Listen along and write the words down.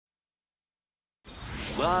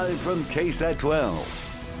Live from KSAT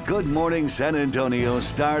 12. Good Morning San Antonio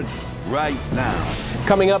starts right now.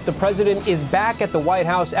 Coming up, the president is back at the White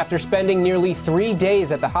House after spending nearly 3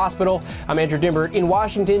 days at the hospital. I'm Andrew Dimbert in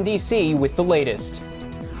Washington, D.C. with the latest.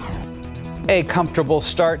 A comfortable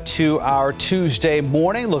start to our Tuesday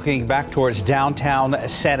morning, looking back towards downtown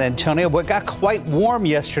San Antonio. But it got quite warm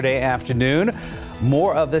yesterday afternoon.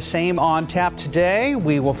 More of the same on tap today.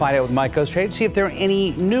 We will find out with Mike Ostrade, see if there are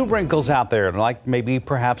any new wrinkles out there, like maybe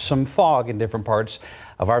perhaps some fog in different parts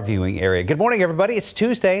of our viewing area. Good morning, everybody. It's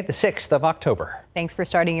Tuesday, the 6th of October. Thanks for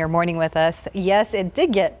starting your morning with us. Yes, it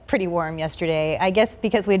did get pretty warm yesterday. I guess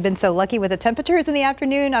because we'd been so lucky with the temperatures in the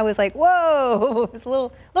afternoon, I was like, whoa, it's a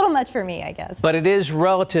little much for me, I guess. But it is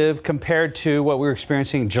relative compared to what we were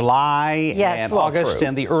experiencing in July and August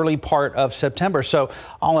and the early part of September. So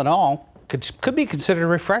all in all, could be considered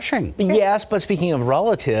refreshing. Yes, but speaking of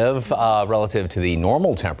relative to the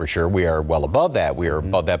normal temperature, we are well above that. We are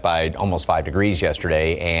above that by almost 5 degrees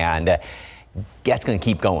yesterday, and that's going to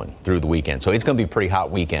keep going through the weekend. So it's going to be a pretty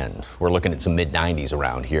hot weekend. We're looking at some mid-90s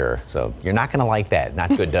around here. So you're not going to like that. Not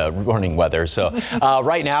good morning weather. So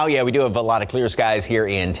right now, yeah, we do have a lot of clear skies here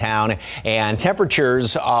in town, and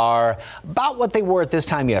temperatures are about what they were at this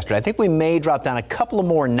time yesterday. I think we may drop down a couple of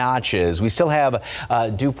more notches. We still have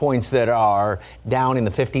dew points that are down in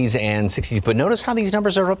the 50s and 60s, but notice how these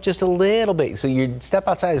numbers are up just a little bit. So you step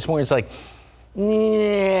outside this morning, it's like,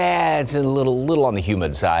 yeah, it's a little on the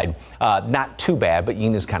humid side. Not too bad, but you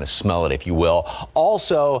can just kind of smell it, if you will.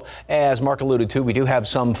 Also, as Mark alluded to, we do have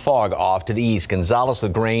some fog off to the east. Gonzales,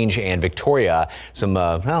 LaGrange, and Victoria. Some,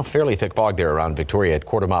 fairly thick fog there around Victoria at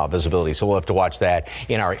quarter-mile visibility. So we'll have to watch that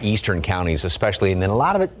in our eastern counties, especially. And then a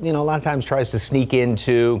lot of it, a lot of times tries to sneak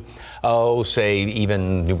into, say,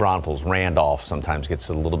 even New Braunfels, Randolph sometimes gets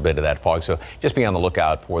a little bit of that fog. So just be on the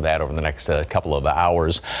lookout for that over the next couple of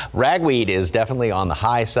hours. Ragweed is definitely on the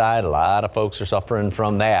high side. A lot of folks are suffering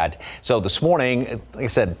from that. So this morning, like I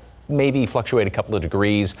said, maybe fluctuate a couple of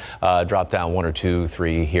degrees, drop down 1 or 2,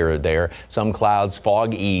 3 here or there. Some clouds,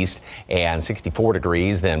 fog east, and 64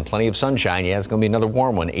 degrees. Then plenty of sunshine. Yeah, it's going to be another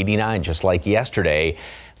warm one, 89, just like yesterday.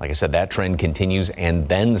 Like I said, that trend continues and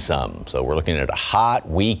then some. So we're looking at a hot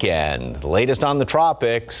weekend. The latest on the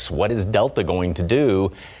tropics. What is Delta going to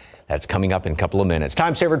do? That's coming up in a couple of minutes.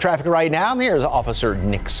 Time saver traffic right now. Here's Officer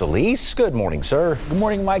Nick Solis. Good morning, sir. Good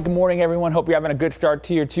morning, Mike. Good morning, everyone. Hope you're having a good start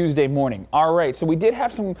to your Tuesday morning. All right, so we did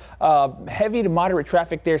have some heavy to moderate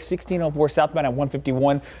traffic there. 1604 southbound at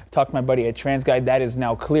 151. Talked to my buddy at TransGuide. That is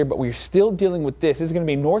now clear, but we're still dealing with this. This is going to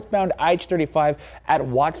be northbound IH-35 at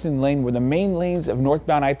Watson Lane, where the main lanes of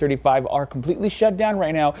northbound I-35 are completely shut down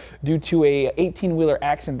right now due to a 18-wheeler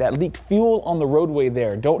accident that leaked fuel on the roadway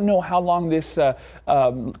there. Don't know how long this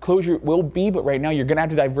closure will be, but right now you're going to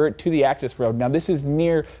have to divert to the access road. Now this is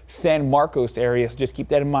near San Marcos area, so just keep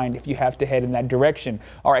that in mind if you have to head in that direction.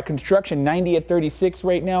 All right, construction 90 at 36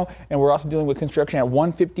 right now, and we're also dealing with construction at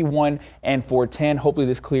 151 and 410. Hopefully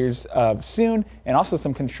this clears soon, and also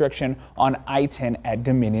some construction on I-10 at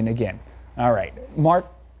Dominion again. All right, Mark,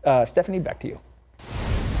 Stephanie, back to you.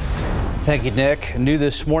 Thank you, Nick. New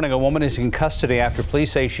this morning, a woman is in custody after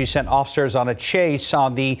police say she sent officers on a chase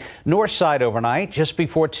on the north side overnight. Just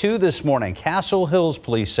before 2 this morning, Castle Hills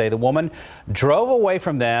police say the woman drove away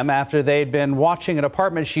from them after they'd been watching an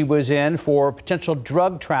apartment she was in for potential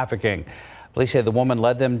drug trafficking. Police say the woman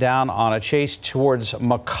led them down on a chase towards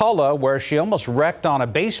McCullough, where she almost wrecked on a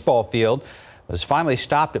baseball field. Was finally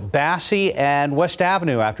stopped at Bassey and West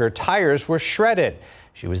Avenue after her tires were shredded.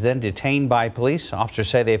 She was then detained by police. Officers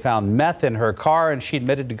say they found meth in her car, and she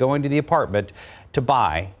admitted to going to the apartment to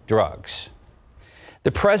buy drugs.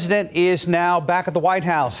 The president is now back at the White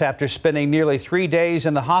House after spending nearly 3 days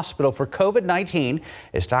in the hospital for COVID-19.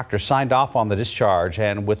 His doctor signed off on the discharge,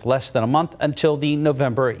 and with less than a month until the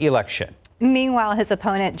November election. Meanwhile, his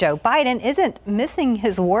opponent, Joe Biden, isn't missing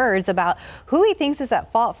his words about who he thinks is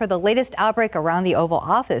at fault for the latest outbreak around the Oval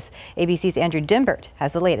Office. ABC's Andrew Dimbert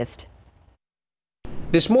has the latest.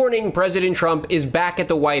 This morning, President Trump is back at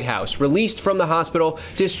the White House, released from the hospital,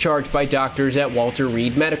 discharged by doctors at Walter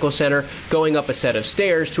Reed Medical Center, going up a set of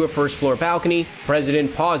stairs to a first-floor balcony,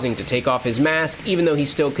 President pausing to take off his mask, even though he's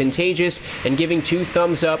still contagious, and giving 2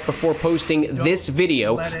 thumbs up before posting this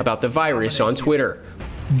video about the virus on Twitter.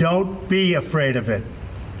 Don't be afraid of it.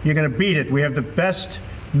 You're going to beat it. We have the best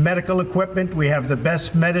medical equipment. We have the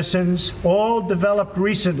best medicines, all developed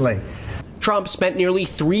recently. Trump spent nearly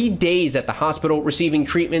 3 days at the hospital receiving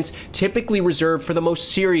treatments typically reserved for the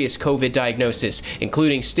most serious COVID diagnosis,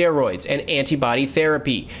 including steroids and antibody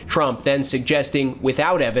therapy. Trump then suggesting,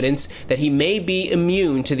 without evidence, that he may be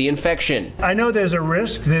immune to the infection. I know there's a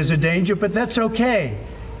risk, there's a danger, but that's okay.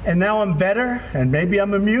 and now I'm better, and maybe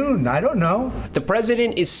I'm immune. I don't know. The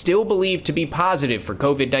president is still believed to be positive for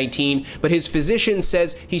COVID-19, but his physician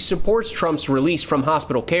says he supports Trump's release from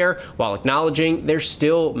hospital care while acknowledging there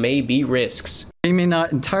still may be risks. He may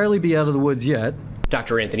not entirely be out of the woods yet.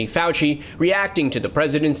 Dr. Anthony Fauci reacting to the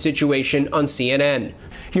president's situation on CNN.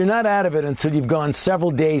 You're not out of it until you've gone several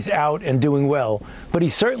days out and doing well, but he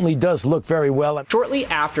certainly does look very well. Shortly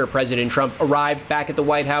after President Trump arrived back at the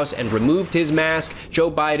White House and removed his mask, Joe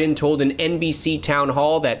Biden told an NBC town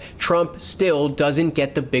hall that Trump still doesn't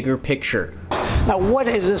get the bigger picture. Now, what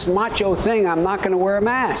is this macho thing, I'm not going to wear a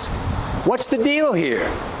mask? What's the deal here?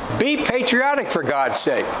 Be patriotic, for God's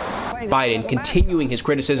sake. Biden continuing his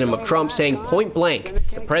criticism of Trump, saying point blank,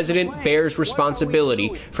 the president bears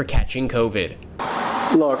responsibility for catching COVID.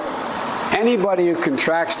 Look, anybody who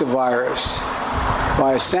contracts the virus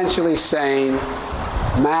by essentially saying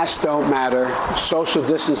masks don't matter, social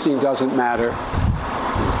distancing doesn't matter,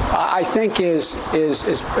 I think is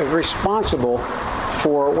responsible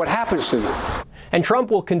for what happens to them. And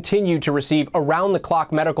Trump will continue to receive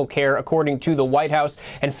around-the-clock medical care, according to the White House,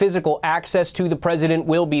 and physical access to the president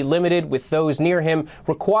will be limited, with those near him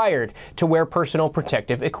required to wear personal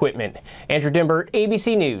protective equipment. Andrew Dimbert,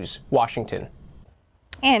 ABC News, Washington.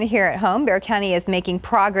 And here at home, Bexar County is making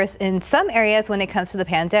progress in some areas when it comes to the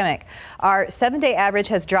pandemic. Our 7-day average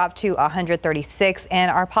has dropped to 136,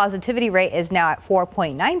 and our positivity rate is now at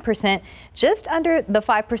 4.9%, just under the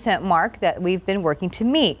 5% mark that we've been working to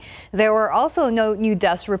meet. There were also no new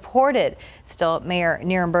deaths reported. Still, Mayor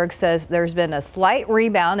Nierenberg says there's been a slight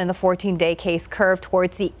rebound in the 14-day case curve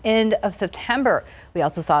towards the end of September. We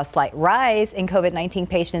also saw a slight rise in COVID-19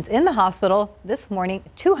 patients in the hospital. This morning,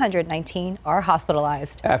 219 are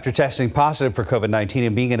hospitalized. After testing positive for COVID-19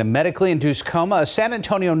 and being in a medically induced coma, a San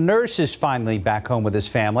Antonio nurse is finally back home with his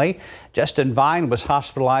family. Justin Vine was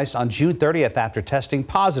hospitalized on June 30th after testing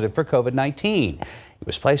positive for COVID-19. He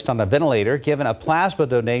was placed on a ventilator, given a plasma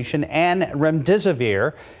donation and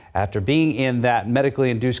remdesivir. After being in that medically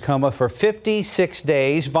induced coma for 56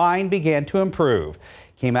 days, Vine began to improve.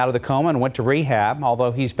 Came out of the coma and went to rehab.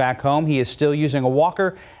 Although he's back home, he is still using a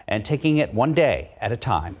walker and taking it one day at a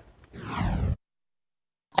time.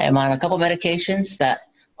 I am on a couple medications that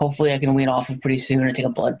hopefully I can wean off of pretty soon. I take a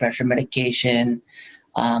blood pressure medication.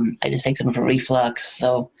 I just take some for reflux.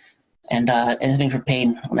 And anything for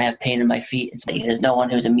pain when I have pain in my feet. There's no one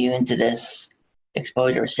who's immune to this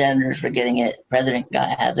exposure. Senators are getting it. President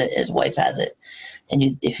has it. His wife has it. And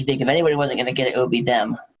if you think if anybody wasn't going to get it, it would be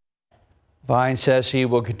them. Vine says he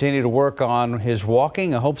will continue to work on his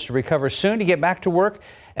walking and hopes to recover soon to get back to work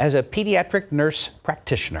as a pediatric nurse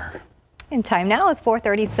practitioner. And time now is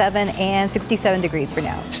 4:37 and 67 degrees for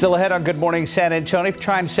now. Still ahead on Good Morning San Antonio. If you're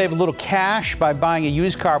trying to save a little cash by buying a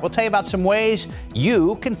used car, we'll tell you about some ways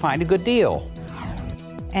you can find a good deal.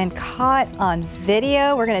 And caught on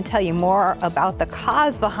video, we're going to tell you more about the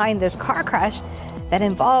cause behind this car crash that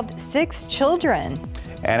involved 6 children.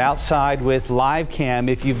 And outside with live cam,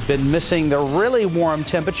 if you've been missing the really warm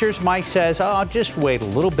temperatures, Mike says, oh, just wait a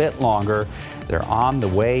little bit longer. They're on the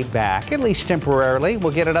way back, at least temporarily.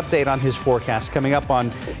 We'll get an update on his forecast coming up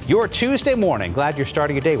on your Tuesday morning. Glad you're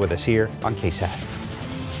starting your day with us here on KSAT.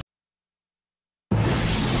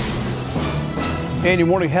 In your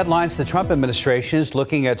morning headlines, the Trump administration is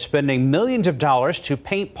looking at spending millions of dollars to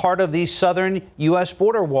paint part of the southern U.S.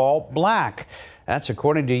 border wall black. That's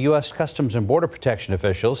according to U.S. Customs and Border Protection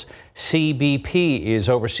officials. CBP is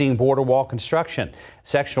overseeing border wall construction.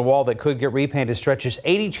 Section of wall that could get repainted stretches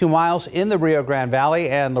 82 miles in the Rio Grande Valley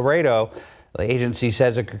and Laredo. The agency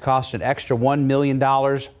says it could cost an extra $1 million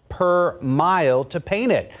per mile to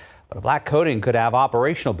paint it. But a black coating could have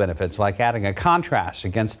operational benefits, like adding a contrast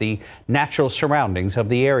against the natural surroundings of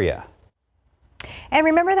the area. And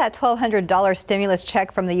remember that $1,200 stimulus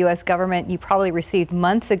check from the U.S. government you probably received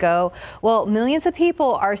months ago? Well, millions of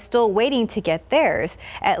people are still waiting to get theirs.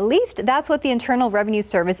 At least that's what the Internal Revenue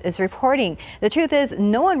Service is reporting. The truth is,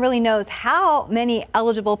 no one really knows how many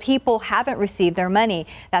eligible people haven't received their money.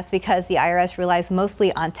 That's because the IRS relies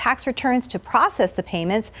mostly on tax returns to process the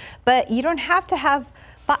payments, but you don't have to have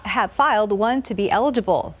filed one to be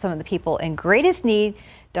eligible. Some of the people in greatest need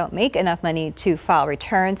don't make enough money to file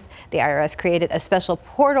returns. The IRS created a special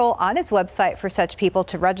portal on its website for such people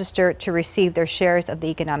to register to receive their shares of the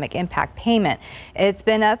economic impact payment. It's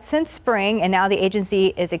been up since spring, and now the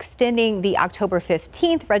agency is extending the October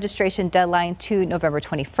 15th registration deadline to November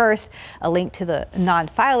 21st. A link to the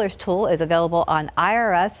non-filers tool is available on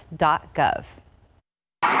irs.gov.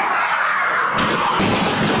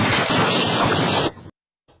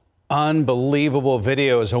 Unbelievable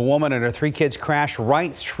video as a woman and her 3 kids crash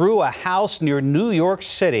right through a house near New York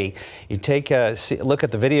City. You take a look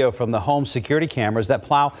at the video from the home security cameras. That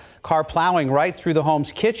car plowing right through the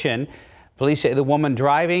home's kitchen. Police say the woman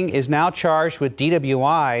driving is now charged with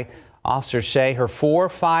DWI. Officers say her 4-,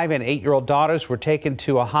 5-, and 8-year-old daughters were taken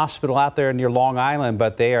to a hospital out there near Long Island,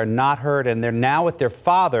 but they are not hurt, and they're now with their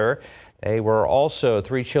father. They were also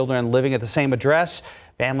 3 children living at the same address.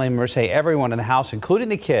 Family members say everyone in the house, including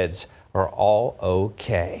the kids, are all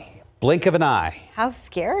okay. Blink of an eye. How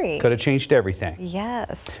scary. Could have changed everything.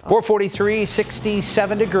 Yes. 443,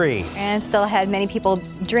 67 degrees. And still ahead, many people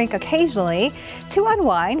drink occasionally to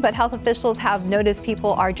unwind, but health officials have noticed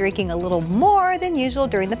people are drinking a little more than usual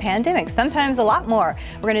during the pandemic, sometimes a lot more.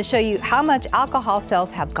 We're going to show you how much alcohol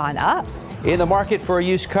sales have gone up. In the market for a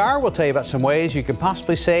used car, we'll tell you about some ways you can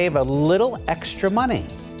possibly save a little extra money.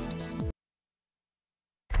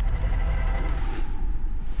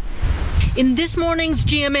 In this morning's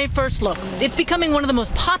GMA First Look, it's becoming one of the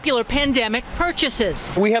most popular pandemic purchases.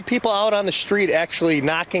 We have people out on the street actually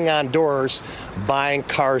knocking on doors, buying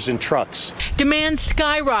cars and trucks. Demand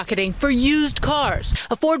skyrocketing for used cars.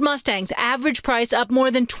 A Ford Mustang's average price up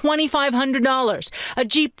more than $2,500. A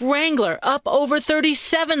Jeep Wrangler up over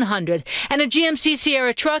 $3,700. And a GMC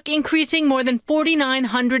Sierra truck increasing more than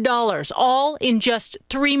 $4,900, all in just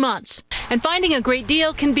 3 months. And finding a great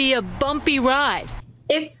deal can be a bumpy ride.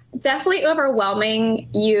 It's definitely overwhelming.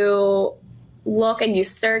 You look and you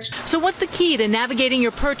search. So what's the key to navigating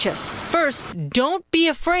your purchase? First, don't be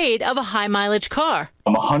afraid of a high mileage car.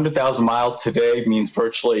 100,000 miles today means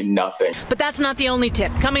virtually nothing. But that's not the only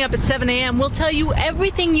tip. Coming up at 7 a.m., we'll tell you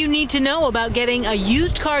everything you need to know about getting a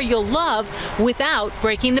used car you'll love without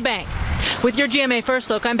breaking the bank. With your GMA First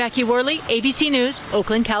Look, I'm Becky Worley, ABC News,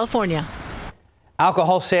 Oakland, California.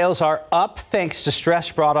 Alcohol sales are up thanks to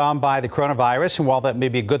stress brought on by the coronavirus. And while that may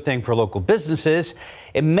be a good thing for local businesses,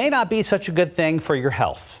 it may not be such a good thing for your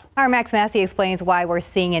health. Our Max Massey explains why we're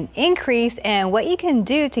seeing an increase and what you can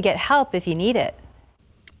do to get help if you need it.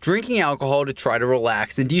 Drinking alcohol to try to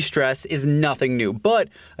relax and de-stress is nothing new, but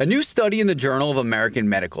a new study in the Journal of American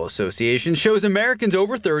Medical Association shows Americans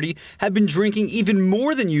over 30 have been drinking even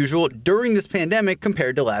more than usual during this pandemic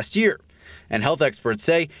compared to last year. And health experts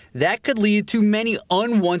say that could lead to many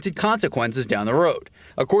unwanted consequences down the road.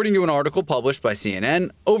 According to an article published by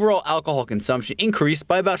CNN, overall alcohol consumption increased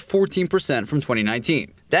by about 14% from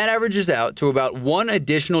 2019. That averages out to about 1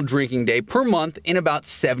 additional drinking day per month in about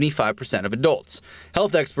 75% of adults.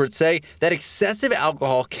 Health experts say that excessive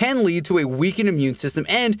alcohol can lead to a weakened immune system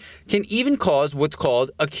and can even cause what's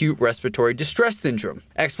called acute respiratory distress syndrome.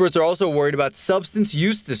 Experts are also worried about substance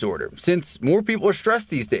use disorder, since more people are stressed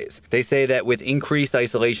these days. They say that with increased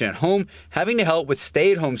isolation at home, having to help with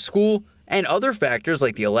stay-at-home school, and other factors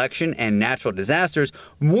like the election and natural disasters,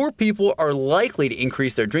 more people are likely to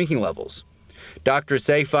increase their drinking levels. Doctors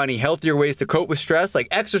say finding healthier ways to cope with stress, like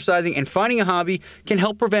exercising and finding a hobby, can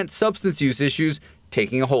help prevent substance use issues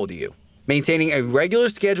taking a hold of you. Maintaining a regular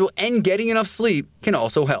schedule and getting enough sleep can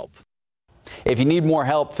also help. If you need more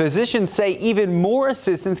help, physicians say even more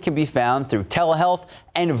assistance can be found through telehealth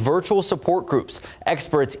and virtual support groups.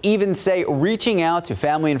 Experts even say reaching out to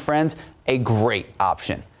family and friends a great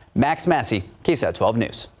option. Max Massey, KSAT 12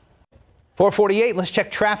 News. 448, let's check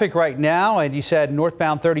traffic right now. And you said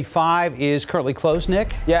northbound 35 is currently closed,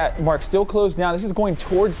 Nick? Yeah, Mark, still closed now. This is going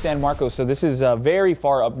towards San Marcos, so this is very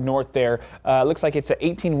far up north there. Looks like it's an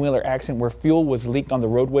 18-wheeler accident where fuel was leaked on the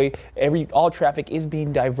roadway. All traffic is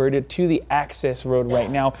being diverted to the access road right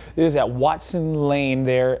now. It is at Watson Lane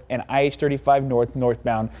there and IH-35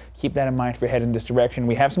 northbound. Keep that in mind if you're heading this direction.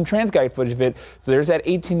 We have some TransGuide footage of it. So there's that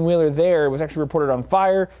 18-wheeler there. It was actually reported on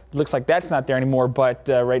fire. It looks like that's not there anymore, but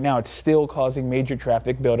right now it's still causing major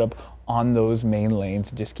traffic buildup on those main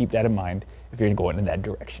lanes. Just keep that in mind if you're going in that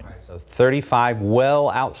direction. So 35 well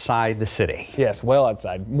outside the city. Yes, well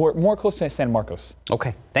outside. More close to San Marcos.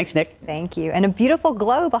 Okay. Thanks, Nick. Thank you. And a beautiful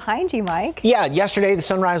glow behind you, Mike. Yeah, yesterday the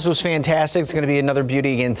sunrise was fantastic. It's going to be another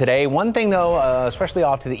beauty again today. One thing, though, especially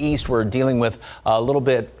off to the east, we're dealing with a little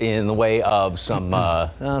bit in the way of some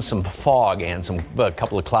fog and a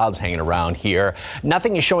couple of clouds hanging around here.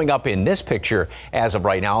 Nothing is showing up in this picture as of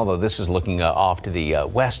right now, although this is looking off to the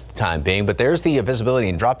west the time being. But there's the visibility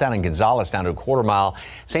and drop down in Gonzales down to a quarter mile.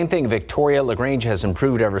 Same thing, Victoria. LaGrange has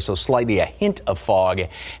improved ever so slightly. A hint of fog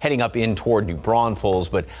heading up in toward New Braunfels,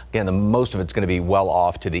 but again, most of it's going to be well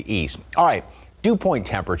off to the east. All right, dew point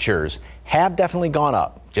temperatures have definitely gone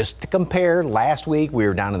up. Just to compare, last week we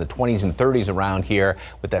were down in the 20s and 30s around here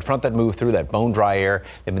with that front that moved through, that bone dry air.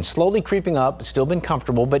 They've been slowly creeping up, still been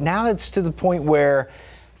comfortable, but now it's to the point where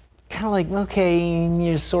kind of like, okay,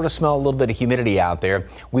 you sort of smell a little bit of humidity out there.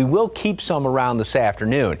 We will keep some around this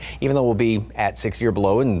afternoon, even though we'll be at 60 or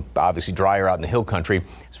below and obviously drier out in the hill country,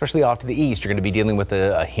 especially off to the east. You're going to be dealing with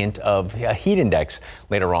a hint of a heat index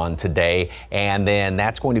later on today, and then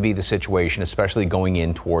that's going to be the situation, especially going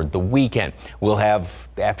in toward the weekend. We'll have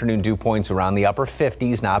afternoon dew points around the upper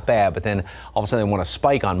 50s, not bad, but then all of a sudden they want to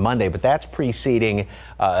spike on Monday, but that's preceding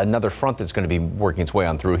another front that's going to be working its way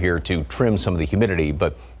on through here to trim some of the humidity.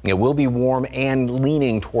 But it will be warm and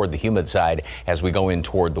leaning toward the humid side as we go in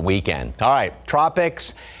toward the weekend. All right,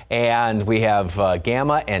 tropics, and we have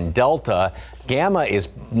Gamma and Delta. Gamma is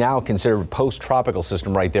now considered a post-tropical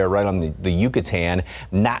system right there, right on the Yucatan.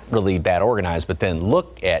 Not really bad organized, but then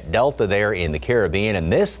look at Delta there in the Caribbean,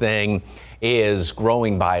 and this thing is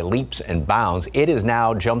growing by leaps and bounds. It is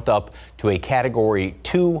now jumped up to a Category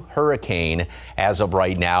 2 hurricane as of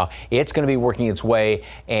right now. It's going to be working its way,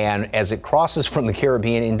 and as it crosses from the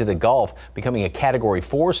Caribbean into the Gulf, becoming a Category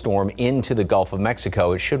 4 storm into the Gulf of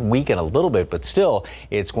Mexico. It should weaken a little bit, but still,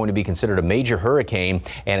 it's going to be considered a major hurricane,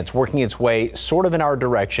 and it's working its way sort of in our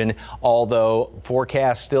direction, although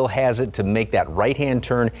forecast still has it to make that right-hand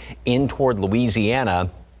turn in toward Louisiana.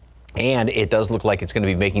 And it does look like it's going to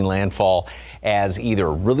be making landfall as either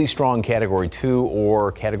a really strong Category 2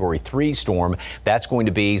 or Category 3 storm. That's going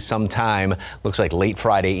to be sometime, looks like late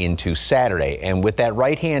Friday into Saturday. And with that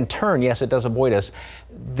right-hand turn, yes, it does avoid us.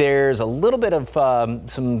 There's a little bit of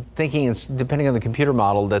some thinking, depending on the computer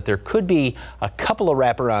model, that there could be a couple of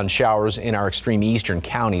wraparound showers in our extreme eastern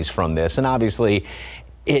counties from this. And obviously,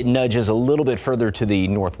 it nudges a little bit further to the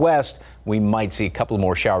northwest. We might see a couple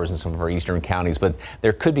more showers in some of our eastern counties, but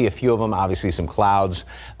there could be a few of them. Obviously, some clouds,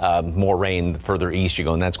 more rain the further east you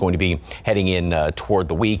go, and that's going to be heading in toward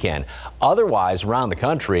the weekend. Otherwise, around the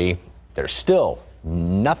country, there's still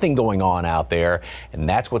nothing going on out there, and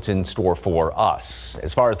that's what's in store for us.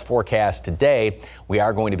 As far as the forecast today, we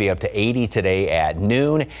are going to be up to 80 today at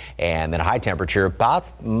noon, and then a high temperature about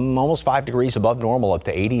almost 5 degrees above normal, up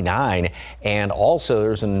to 89. And also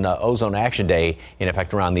there's an ozone action day in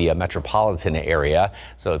effect around the metropolitan area.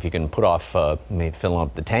 So if you can put off maybe filling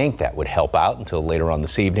up the tank, that would help out until later on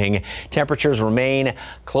this evening. Temperatures remain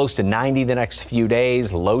close to 90 the next few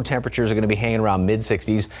days. Low temperatures are going to be hanging around mid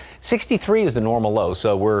 60s. 63 is the normal low,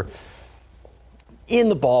 so we're in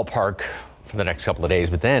the ballpark for the next couple of days,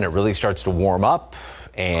 but then it really starts to warm up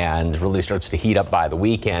and really starts to heat up by the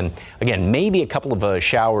weekend. Again, maybe a couple of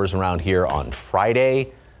showers around here on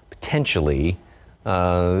Friday, potentially,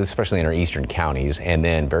 especially in our eastern counties, and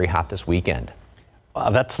then very hot this weekend.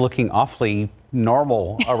 That's looking awfully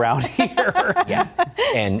normal around here. Yeah,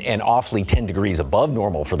 and awfully 10 degrees above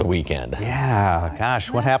normal for the weekend. Yeah, gosh,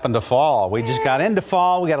 what happened to fall? We just got into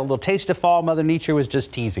fall. We got a little taste of fall. Mother Nature was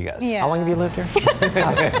just teasing us. Yeah. How long have you lived here?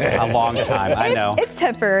 A long time, I know. It's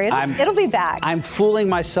temporary. It'll be back. I'm fooling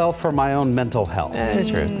myself for my own mental health. That's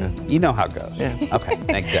true. You know how it goes. Yeah. Okay,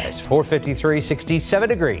 thank you guys. 4:53, 67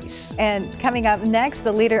 degrees. And coming up next,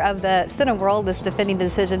 the leader of the Cineworld is defending the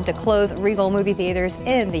decision to close Regal movie theaters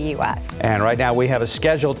in the U.S. And right now we have a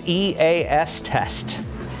scheduled EAS test.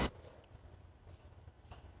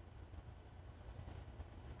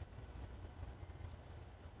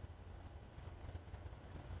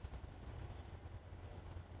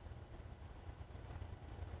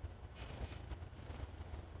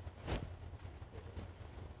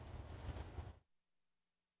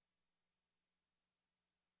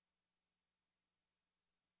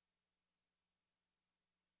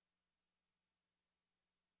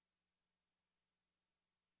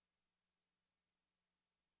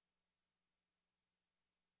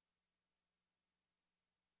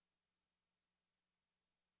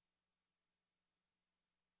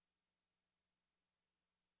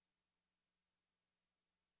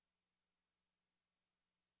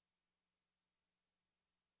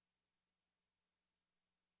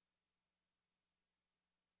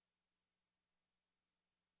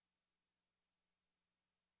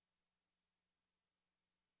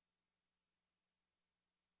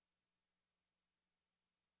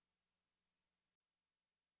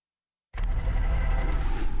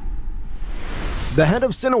 The head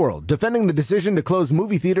of Cineworld defending the decision to close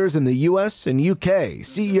movie theaters in the U.S. and UK,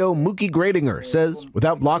 CEO Mookie Gradinger says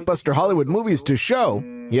without blockbuster Hollywood movies to show,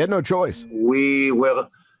 he had no choice. We were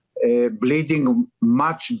bleeding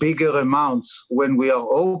much bigger amounts when we are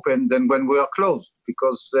open than when we are closed,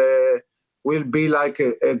 because we'll be like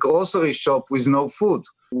a grocery shop with no food.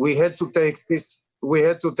 We had to take this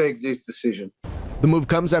decision. The move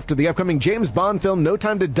comes after the upcoming James Bond film No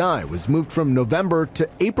Time to Die was moved from November to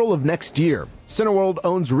April of next year. Cineworld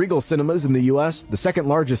owns Regal Cinemas in the U.S., the second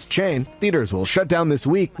largest chain. Theaters will shut down this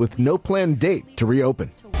week with no planned date to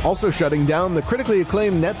reopen. Also shutting down the critically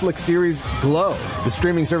acclaimed Netflix series Glow. The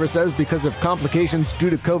streaming service says because of complications due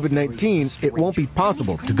to COVID-19, it won't be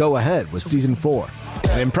possible to go ahead with season 4.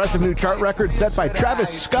 An impressive new chart record set by Travis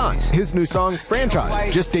Scott. His new song,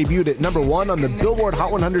 Franchise, just debuted at #1 on the Billboard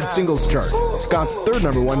Hot 100 singles chart. Scott's third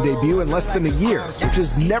 #1 debut in less than a year, which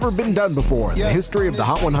has never been done before in the history of the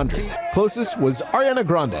Hot 100. Closest was Ariana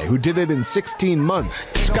Grande, who did it in 16 months.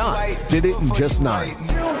 Scott did it in just 9.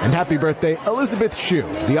 And happy birthday, Elizabeth Shue.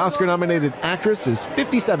 The Oscar-nominated actress is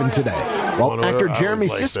 57 today, while actor Jeremy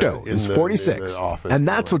Sisto is 46. And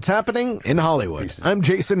that's what's happening in Hollywood. I'm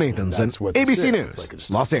Jason Nathanson, ABC News,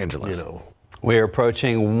 Los Angeles. We're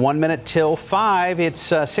approaching 1 minute till 5. It's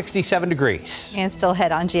 67 degrees. And still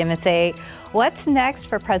ahead on GMSA. What's next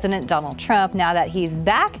for President Donald Trump now that he's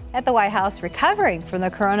back at the White House recovering from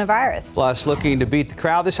the coronavirus? Plus, looking to beat the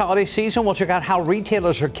crowd this holiday season, we'll check out how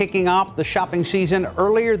retailers are kicking off the shopping season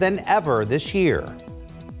earlier than ever this year.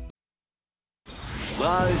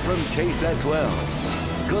 Live from KSAT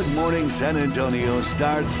 12. Good Morning San Antonio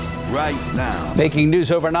starts right now. Making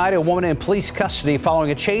news overnight, a woman in police custody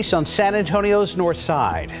following a chase on San Antonio's north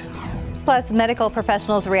side. Plus, medical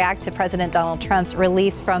professionals react to President Donald Trump's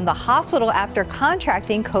release from the hospital after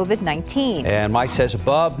contracting COVID-19. And Mike says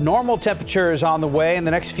above normal temperatures on the way in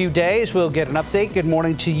the next few days. We'll get an update. Good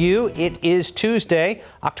morning to you. It is Tuesday,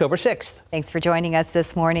 October 6th. Thanks for joining us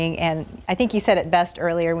this morning. And I think you said it best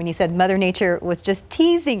earlier when you said Mother Nature was just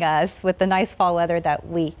teasing us with the nice fall weather that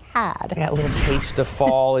we had. Yeah, a little taste of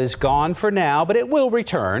fall is gone for now, but it will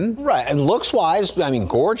return. Right. And looks-wise, I mean,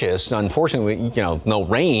 gorgeous. Unfortunately, no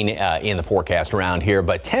rain in the forecast around here,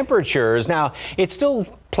 but temperatures, now it's still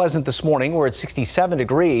pleasant this morning. We're at 67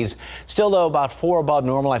 degrees. Still, though, about 4 above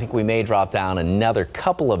normal. I think we may drop down another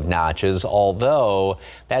couple of notches, although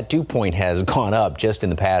that dew point has gone up just in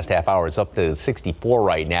the past half hour. It's up to 64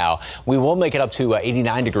 right now. We will make it up to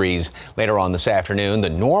 89 degrees later on this afternoon. The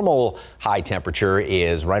normal high temperature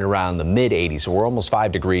is right around the mid-80s, so we're almost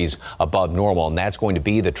 5 degrees above normal, and that's going to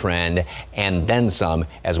be the trend and then some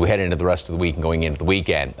as we head into the rest of the week and going into the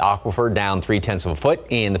weekend. Aquifer down 0.3 of a foot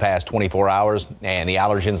in the past 24 hours, and the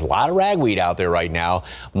allergens, a lot of ragweed out there right now.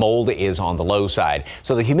 Mold is on the low side.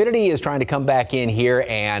 So the humidity is trying to come back in here,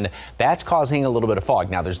 and that's causing a little bit of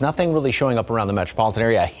fog. Now, there's nothing really showing up around the metropolitan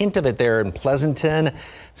area. A hint of it there in Pleasanton.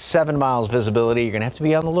 7 miles visibility. You're going to have to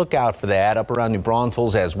be on the lookout for that. Up around New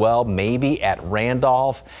Braunfels as well, maybe at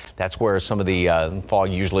Randolph. That's where some of the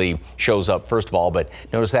fog usually shows up first of all, but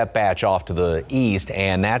notice that batch off to the east,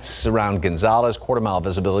 and that's around Gonzales. Quarter-mile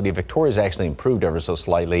visibility. Victoria's actually improved ever so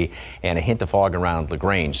slightly, and a hint of fog around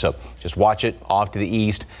LaGrange. So just watch it off to the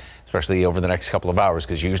east, especially over the next couple of hours,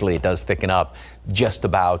 because usually it does thicken up just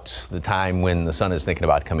about the time when the sun is thinking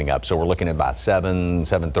about coming up. So we're looking at about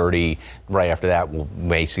 7:30. Right after that, we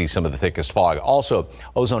may see some of the thickest fog. Also,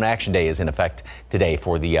 Ozone Action Day is in effect today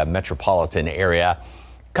for the metropolitan area.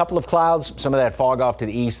 Couple of clouds, some of that fog off to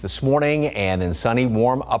the east this morning, and then sunny,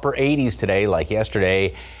 warm upper 80s today like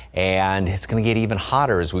yesterday. And it's going to get even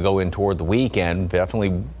hotter as we go in toward the weekend.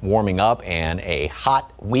 Definitely warming up and a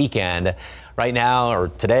hot weekend. Right now, or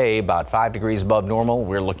today, about 5 degrees above normal.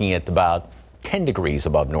 We're looking at about 10 degrees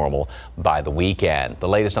above normal by the weekend. The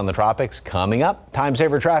latest on the tropics coming up. Time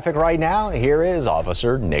saver traffic right now. Here is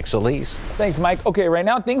Officer Nick Solis. Thanks, Mike. Okay, right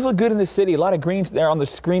now things look good in the city. A lot of greens there on the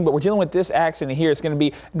screen, but we're dealing with this accident here. It's going to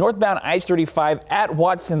be northbound I-35 at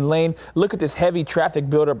Watson Lane. Look at this heavy traffic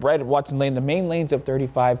buildup right at Watson Lane. The main lanes of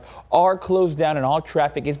 35 are closed down, and all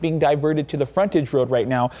traffic is being diverted to the frontage road right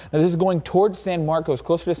now. Now, this is going towards San Marcos,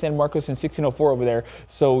 closer to San Marcos and 1604 over there.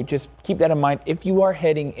 So just keep that in mind if you are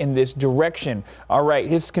heading in this direction. All right,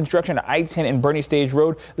 his construction at I-10 and Bernie Stage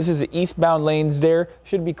Road. This is the eastbound lanes there.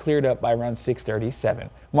 Should be cleared up by around 6:37.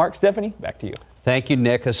 Mark, Stephanie, back to you. Thank you,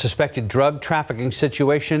 Nick. A suspected drug trafficking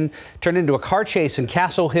situation turned into a car chase in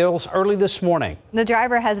Castle Hills early this morning. The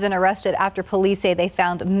driver has been arrested after police say they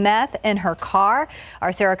found meth in her car.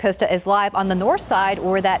 Our Sarah Costa is live on the north side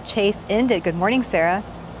where that chase ended. Good morning, Sarah.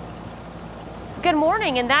 Good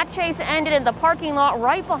morning, and that chase ended in the parking lot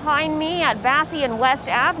right behind me at Bassey and West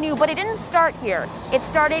Avenue, but it didn't start here. It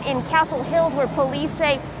started in Castle Hills, where police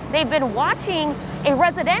say they've been watching a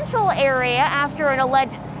residential area after an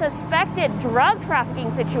alleged suspected drug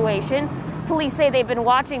trafficking situation. Police say they've been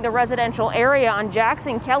watching the residential area on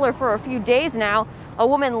Jackson Keller for a few days now. A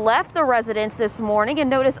woman left the residence this morning and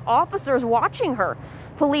noticed officers watching her.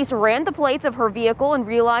 Police ran the plates of her vehicle and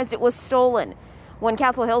realized it was stolen. When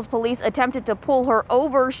Castle Hills police attempted to pull her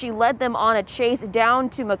over, she led them on a chase down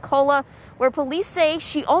to McCullough, where police say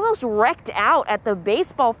she almost wrecked out at the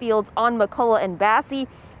baseball fields on McCullough and Bassey.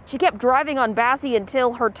 She kept driving on Bassey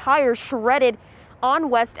until her tires shredded on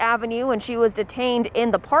West Avenue and she was detained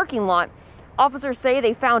in the parking lot. Officers say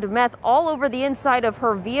they found meth all over the inside of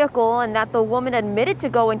her vehicle and that the woman admitted to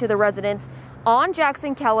going to the residence on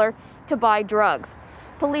Jackson Keller to buy drugs.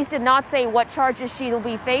 Police did not say what charges she will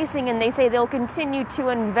be facing, and they say they'll continue to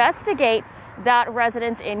investigate that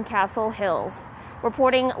residence in Castle Hills.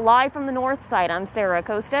 Reporting live from the north side, I'm Sarah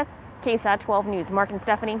Acosta, KSAT 12 News. Mark and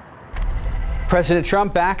Stephanie. President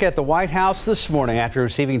Trump back at the White House this morning after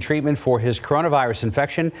receiving treatment for his coronavirus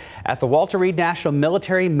infection at the Walter Reed National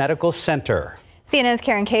Military Medical Center. CNN's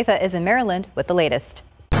Karen Kafa is in Maryland with the latest.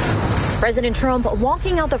 President Trump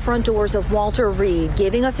walking out the front doors of Walter Reed,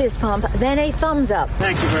 giving a fist pump, then a thumbs up.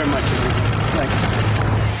 Thank you very much.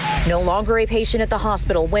 Thank you. No longer a patient at the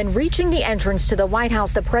hospital. When reaching the entrance to the White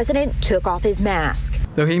House, the president took off his mask.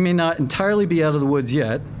 Though he may not entirely be out of the woods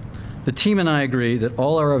yet, the team and I agree that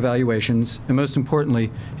all our evaluations, and most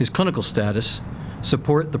importantly, his clinical status,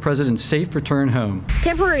 support the president's safe return home.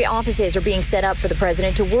 Temporary offices are being set up for the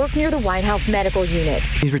president to work near the White House medical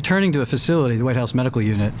units. He's returning to a facility, the White House Medical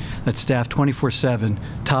Unit, that's staffed 24/7,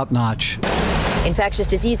 top notch. Infectious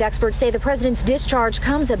disease experts say the president's discharge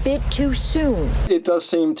comes a bit too soon. It does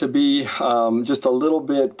seem to be just a little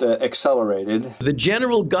bit accelerated. The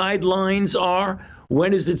general guidelines are,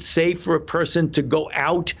 when is it safe for a person to go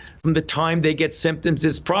out from the time they get symptoms?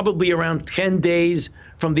 It's probably around 10 days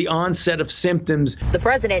from the onset of symptoms. The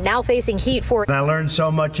president now facing heat for... I learned so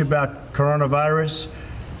much about coronavirus,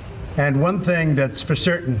 and one thing that's for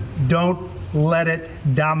certain, don't let it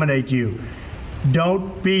dominate you.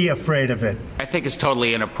 Don't be afraid of it. I think it's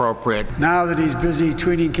totally inappropriate. Now that he's busy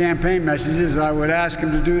tweeting campaign messages, I would ask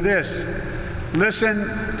him to do this.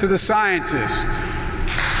 Listen to the scientists.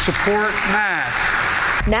 Support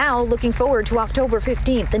masks. Now looking forward to October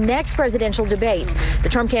 15th, the next presidential debate. The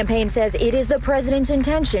Trump campaign says it is the president's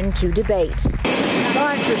intention to debate.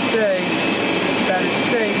 Scientists say that it's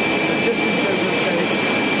safe, the distances are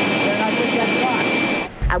safe, then I think that's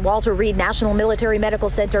fine. At Walter Reed National Military Medical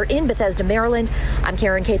Center in Bethesda, Maryland, I'm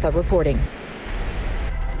Karen Kafa reporting.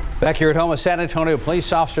 Back here at home, a San Antonio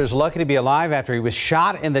police officer is lucky to be alive after he was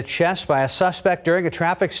shot in the chest by a suspect during a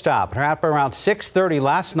traffic stop. It happened around 6:30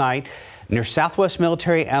 last night near Southwest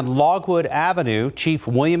Military and Logwood Avenue. Chief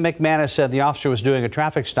William McManus said the officer was doing a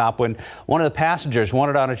traffic stop when one of the passengers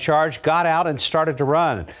wanted on a charge, got out and started to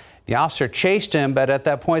run. The officer chased him, but at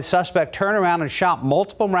that point, the suspect turned around and shot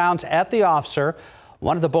multiple rounds at the officer.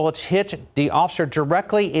 One of the bullets hit the officer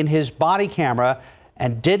directly in his body camera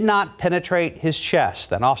and did not penetrate his chest.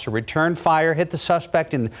 That officer returned fire, hit the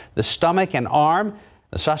suspect in the stomach and arm.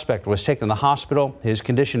 The suspect was taken to the hospital. His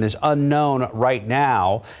condition is unknown right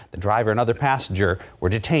now. The driver and other passenger were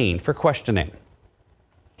detained for questioning.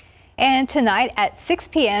 And tonight at 6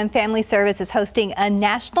 p.m., Family Service is hosting a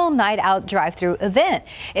National Night Out drive-through event.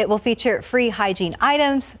 It will feature free hygiene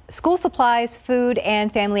items, school supplies, food,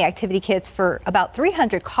 and family activity kits for about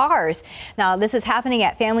 300 cars. Now, this is happening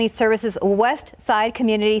at Family Service's West Side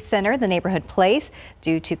Community Center, the neighborhood place.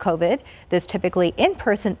 Due to COVID, this typically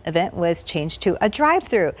in-person event was changed to a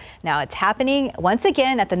drive-through. Now, it's happening once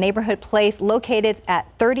again at the neighborhood place located at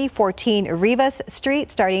 3014 Rivas Street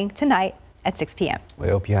starting tonight at 6 p.m. We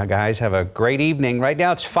hope you guys have a great evening. Right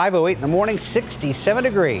now it's 5:08 in the morning, 67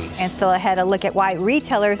 degrees. And still ahead, a look at why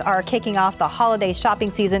retailers are kicking off the holiday shopping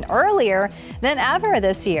season earlier than ever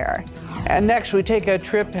this year. And next we take a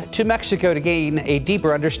trip to Mexico to gain a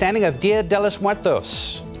deeper understanding of Dia de los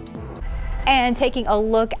Muertos. And taking a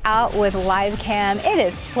look out with live cam, it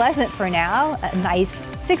is pleasant for now, a nice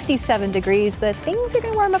 67 degrees, but things are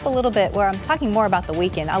going to warm up a little bit where I'm talking more about the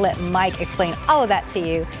weekend. I'll let Mike explain all of that to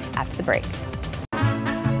you after the break.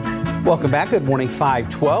 Welcome back. Good morning,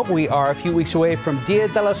 5:12. We are a few weeks away from Dia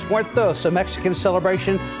de los Muertos, a Mexican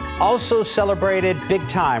celebration also celebrated big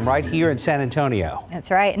time right here in San Antonio.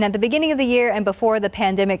 That's right. And at the beginning of the year and before the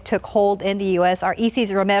pandemic took hold in the U.S., our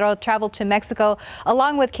Isis Romero traveled to Mexico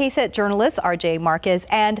along with KSAT journalists RJ Marquez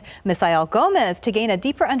and Misael Gomez to gain a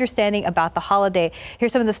deeper understanding about the holiday.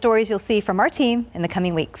 Here's some of the stories you'll see from our team in the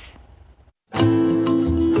coming weeks.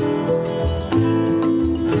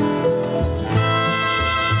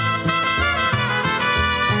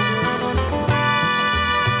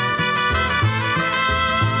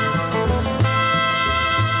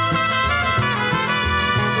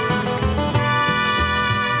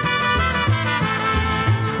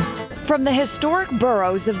 From the historic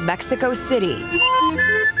boroughs of Mexico City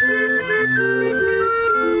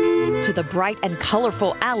to the bright and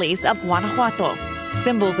colorful alleys of Guanajuato,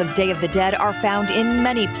 symbols of Day of the Dead are found in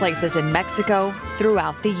many places in Mexico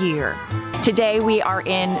throughout the year. Today we are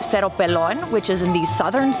in Cerro Pelon, which is in the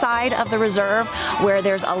southern side of the reserve, where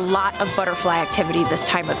there's a lot of butterfly activity this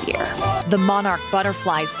time of year. The monarch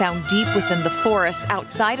butterflies found deep within the forests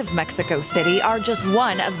outside of Mexico City are just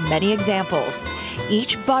one of many examples.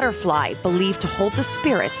 Each butterfly believed to hold the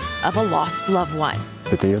spirit of a lost loved one.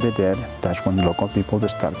 The Day of the Dead, that's when local people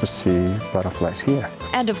start to see butterflies here.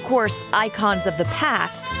 And of course, icons of the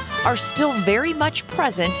past are still very much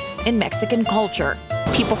present in Mexican culture.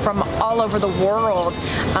 People from all over the world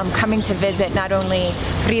coming to visit not only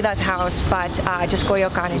Frida's house, but just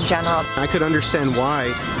Coyoacan in general. I could understand why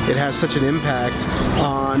it has such an impact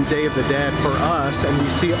on Day of the Dead for us, and we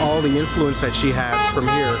see all the influence that she has from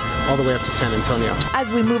here all the way up to San Antonio. As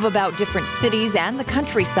we move about different cities and the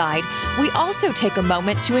countryside, we also take a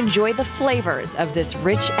moment to enjoy the flavors of this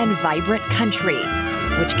rich and vibrant country,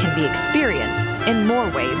 which can be experienced in more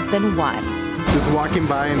ways than one. Just walking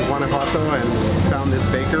by in Guanajuato and found this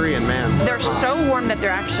bakery, and man. They're so warm that they're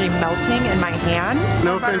actually melting in my hand.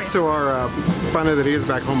 No offense to our panaderias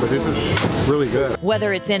back home, but this is really good.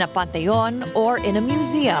 Whether it's in a panteon or in a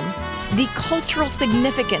museum, the cultural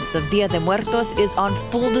significance of Dia de Muertos is on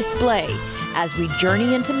full display as we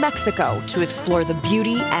journey into Mexico to explore the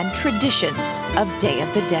beauty and traditions of Day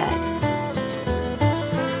of the Dead.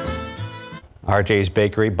 RJ's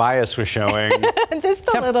Bakery bias was showing. Just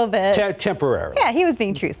a little bit. Temporary. Yeah, he was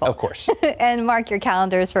being truthful. Of course. And mark your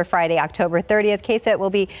calendars for Friday, October 30th. KSAT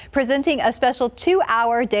will be presenting a special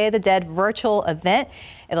 2-hour Day of the Dead virtual event.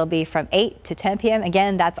 It'll be from 8 to 10 p.m.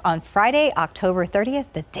 Again, that's on Friday, October 30th,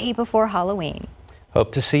 the day before Halloween.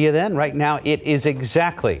 Hope to see you then. Right now, it is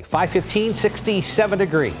exactly 5:15, 67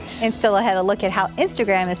 degrees. And still ahead, a look at how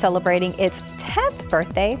Instagram is celebrating its 10th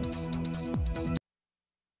birthday.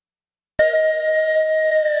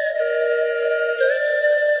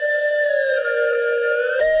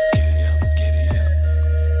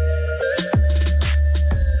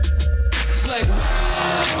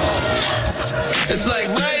 It's like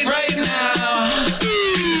right now.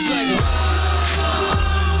 It's like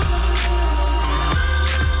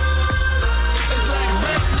it's like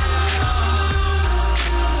right now.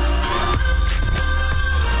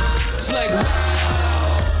 It's like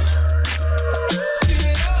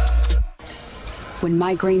When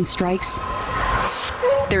migraine strikes,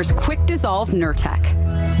 there's Quick Dissolve Nurtec.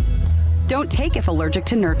 Don't take if allergic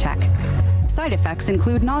to Nurtec. Side effects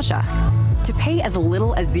include nausea. To pay as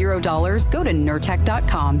little as $0, go to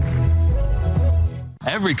Nurtec.com.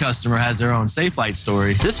 Every customer has their own Safelite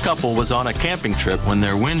story. This couple was on a camping trip when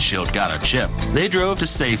their windshield got a chip. They drove to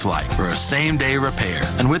Safelite for a same-day repair,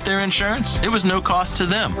 and with their insurance, it was no cost to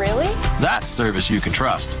them. Really? That's service you can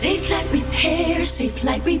trust. Safelite Repair,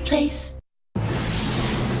 Safelite Replace.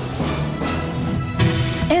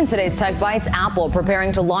 In today's Tech Bites, Apple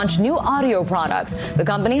preparing to launch new audio products. The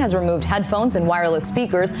company has removed headphones and wireless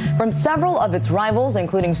speakers from several of its rivals,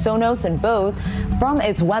 including Sonos and Bose, from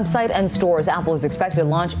its website and stores. Apple is expected to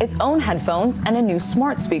launch its own headphones and a new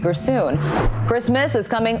smart speaker soon. Christmas is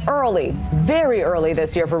coming early, very early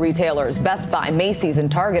this year for retailers. Best Buy, Macy's, and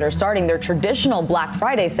Target are starting their traditional Black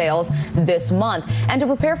Friday sales this month. And to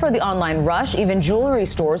prepare for the online rush, even jewelry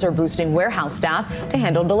stores are boosting warehouse staff to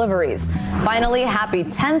handle deliveries. Finally, happy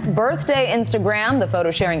 10th birthday, Instagram. The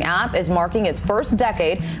photo sharing app is marking its first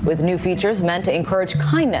decade with new features meant to encourage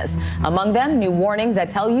kindness. Among them, new warnings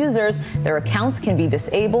that tell users their accounts can be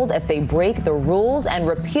disabled if they break the rules and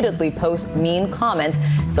repeatedly post mean comments.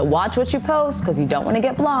 So watch what you post because you don't want to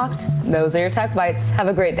get blocked. Those are your Tech Bites. Have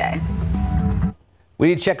a great day. We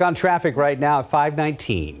need to check on traffic right now at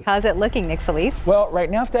 5:19. How's it looking, Nick Solis? Well, right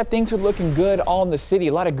now, Steph, things are looking good all in the city.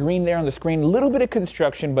 A lot of green there on the screen, a little bit of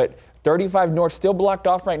construction, but 35 North still blocked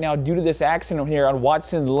off right now due to this accident here on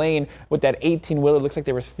Watson Lane with that 18-wheeler. Looks like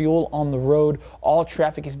there was fuel on the road. All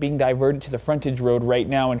traffic is being diverted to the frontage road right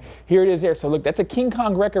now, and here it is there. So look, that's a King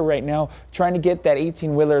Kong wrecker right now trying to get that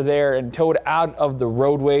 18-wheeler there and towed out of the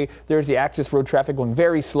roadway. There's the access road traffic going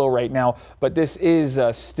very slow right now, but this is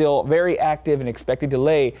still very active and expected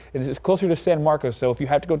delay. It is closer to San Marcos, so if you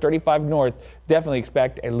have to go 35 North, definitely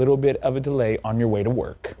expect a little bit of a delay on your way to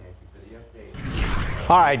work.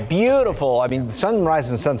 All right, beautiful. I mean, sunrise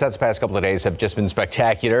and sunsets the past couple of days have just been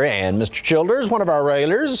spectacular. And Mr. Childers, one of our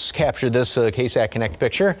regulars, captured this KSAT Connect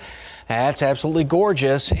picture. That's absolutely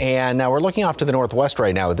gorgeous. And now we're looking off to the northwest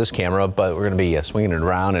right now with this camera, but we're going to be swinging it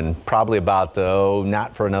around and probably about,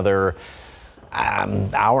 not for another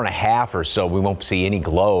hour and a half or so, we won't see any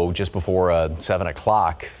glow just before 7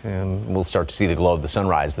 o'clock. We'll start to see the glow of the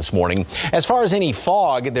sunrise this morning. As far as any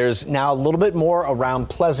fog, there's now a little bit more around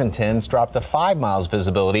Pleasanton. It's dropped to 5 miles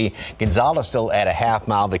visibility. Gonzales still at a half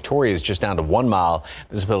mile. Victoria is just down to 1 mile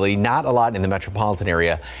visibility. Not a lot in the metropolitan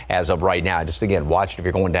area as of right now. Just again, watch it if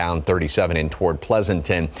you're going down 37 in toward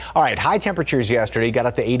Pleasanton. All right, high temperatures yesterday got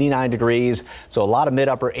up to 89 degrees. So a lot of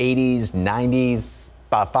mid-upper 80s, 90s.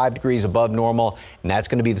 About 5 degrees above normal, and that's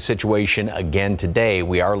going to be the situation again today.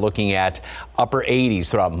 We are looking at upper 80s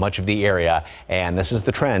throughout much of the area, and this is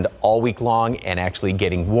the trend all week long and actually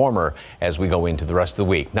getting warmer as we go into the rest of the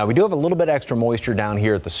week. Now, we do have a little bit extra moisture down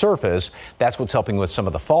here at the surface. That's what's helping with some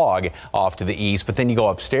of the fog off to the east, but then you go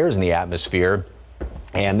upstairs in the atmosphere.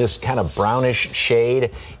 And this kind of brownish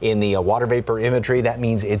shade in the water vapor imagery, that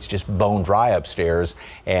means it's just bone dry upstairs.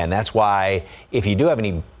 And that's why if you do have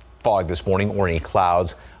any fog this morning or any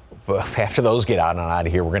clouds, after those get out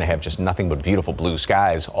of here, we're going to have just nothing but beautiful blue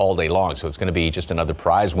skies all day long. So it's going to be just another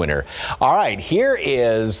prize winner. All right, here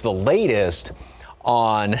is the latest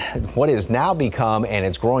on what has now become, and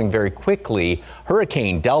it's growing very quickly,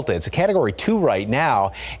 Hurricane Delta. It's a Category 2 right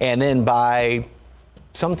now, and then by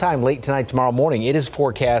sometime late tonight, tomorrow morning, it is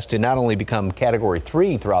forecast to not only become Category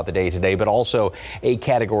 3 throughout the day today, but also a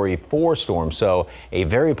Category 4 storm. So a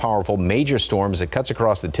very powerful major storm as it cuts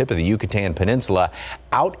across the tip of the Yucatan Peninsula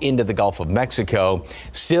out into the Gulf of Mexico.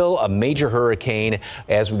 Still a major hurricane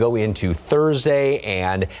as we go into Thursday,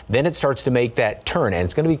 and then it starts to make that turn, and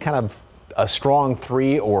it's going to be kind of a strong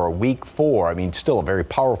 3 or a weak 4. I mean, still a very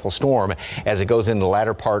powerful storm as it goes into the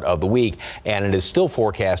latter part of the week, and it is still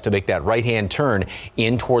forecast to make that right-hand turn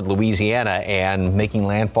in toward Louisiana and making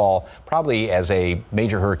landfall probably as a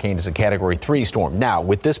major hurricane as a Category 3 storm. Now,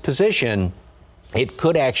 with this position, it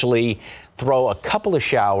could actually throw a couple of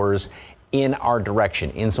showers in our direction,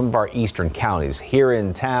 in some of our eastern counties. Here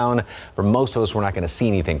in town, for most of us, we're not going to see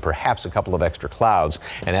anything, perhaps a couple of extra clouds,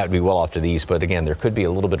 and that would be well off to the east. But again, there could be a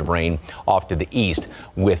little bit of rain off to the east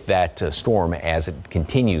with that storm as it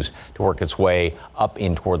continues to work its way up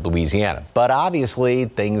in toward Louisiana. But obviously,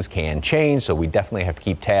 things can change, so we definitely have to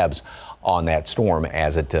keep tabs on that storm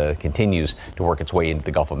as it continues to work its way into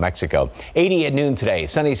the Gulf of Mexico. 80 at noon today,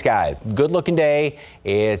 sunny skies, good looking day.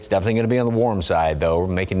 It's definitely going to be on the warm side though. We're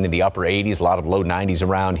making it into the upper 80s, a lot of low 90s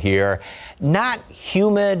around here. Not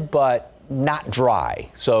humid, but not dry.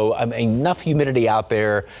 So enough humidity out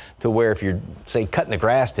there to where if you're, say, cutting the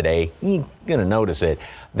grass today, you're going to notice it.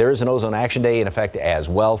 There is an ozone action day in effect as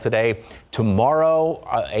well today. Tomorrow,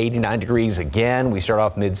 89 degrees again. We start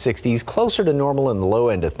off mid 60s, closer to normal in the low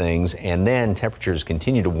end of things, and then temperatures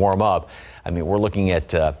continue to warm up. I mean, we're looking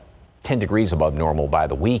at 10 degrees above normal by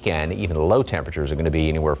the weekend. Even the low temperatures are going to be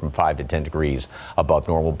anywhere from 5 to 10 degrees above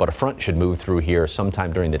normal. But a front should move through here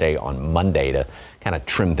sometime during the day on Monday to kind of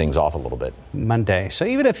trim things off a little bit. Monday. So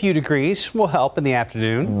even a few degrees will help in the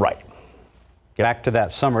afternoon. Right. Back to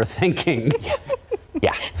that summer thinking.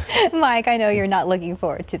 Yeah. Mike, I know you're not looking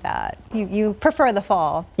forward to that. You prefer the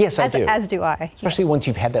fall. Yes, I do. As do I. Especially once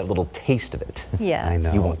you've had that little taste of it. Yeah. I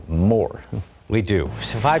know. You want more. We do.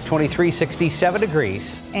 So 523, 67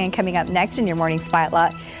 degrees. And coming up next in your morning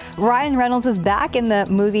spotlight, Ryan Reynolds is back in the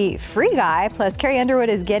movie Free Guy. Plus, Carrie Underwood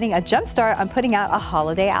is getting a jump start on putting out a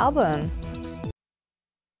holiday album.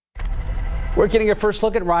 We're getting a first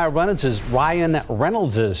look at Ryan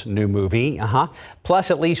Reynolds' new movie.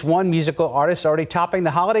 Plus, at least one musical artist already topping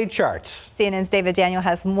the holiday charts. CNN's David Daniel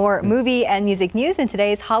has more movie and music news in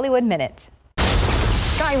today's Hollywood Minute.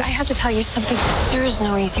 Guy, I have to tell you something. There is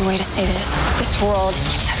no easy way to say this. This world,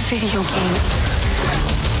 it's a video game.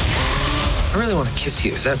 I really want to kiss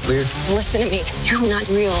you. Is that weird? Listen to me. You're not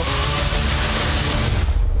real.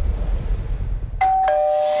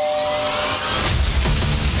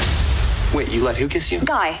 Wait, you let who kiss you?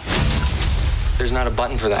 Guy. There's not a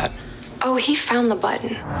button for that. Oh, he found the button.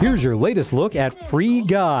 Here's your latest look at Free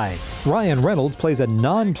Guy. Ryan Reynolds plays a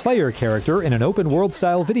non-player character in an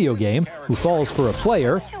open-world-style video game who falls for a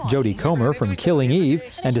player, Jodie Comer from Killing Eve,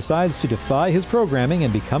 and decides to defy his programming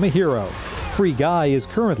and become a hero. Free Guy is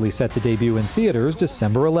currently set to debut in theaters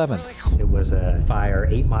December 11th. It was a fire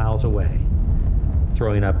 8 miles away,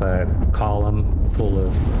 throwing up a column full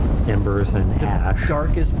of embers and ash.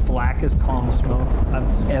 Darkest, blackest column of smoke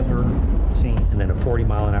I've ever seen. And then a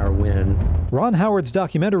 40-mile-an-hour wind. Ron Howard's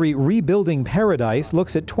documentary Rebuilding Paradise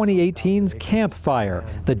looks at 2018's Camp Fire,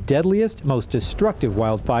 the deadliest, most destructive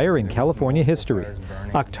wildfire in California history.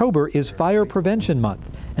 October is Fire Prevention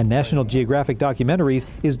Month, and National Geographic Documentaries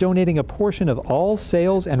is donating a portion of all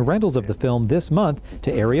sales and rentals of the film this month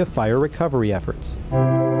to area fire recovery efforts.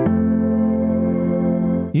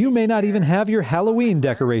 You may not even have your Halloween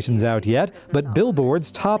decorations out yet, but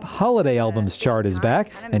Billboard's top holiday albums chart is back,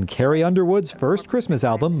 and Carrie Underwood's first Christmas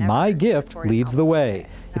album, My Gift, leads the way.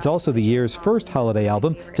 It's also the year's first holiday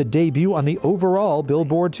album to debut on the overall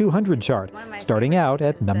Billboard 200 chart, starting out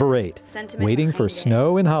at number 8. Waiting for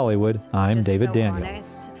snow in Hollywood, I'm David Daniel.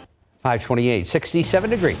 528, 67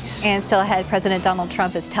 degrees. And still ahead, President Donald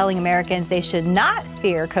Trump is telling Americans they should not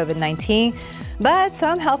fear COVID-19. But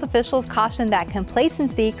some health officials caution that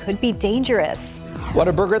complacency could be dangerous.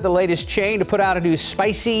 Whataburger, the latest chain to put out a new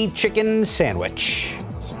spicy chicken sandwich.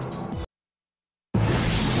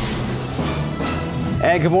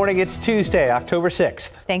 And good morning, it's Tuesday, October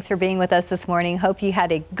 6th. Thanks for being with us this morning. Hope you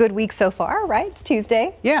had a good week so far, right? It's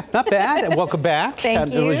Tuesday. Yeah, not bad. Welcome back.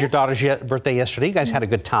 Thank you. It was your daughter's birthday yesterday. You guys had a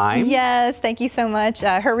good time. Yes, thank you so much.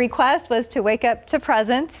 Her request was to wake up to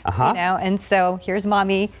presents, you know, and so here's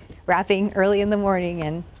Mommy wrapping early in the morning,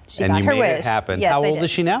 and she got her wish. And you made it happen. Yes, How old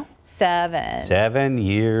is she now? 7. 7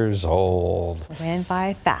 years old. Went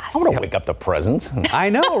by fast. I want to wake up to presents. I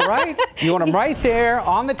know, right? You want them right there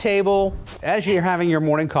on the table as you're having your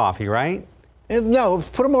morning coffee, right? No,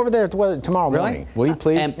 put them over there tomorrow morning. Will you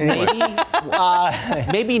please? And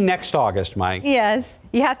maybe next August, Mike. Yes.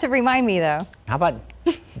 You have to remind me, though. How about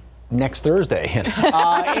next Thursday?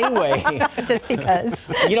 Anyway. Just because.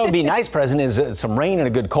 You know, it'd be a nice present is some rain and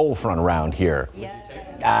a good cold front around here. Yeah.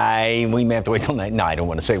 We may have to wait till no, I don't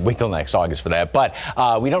want to say wait till next August for that, but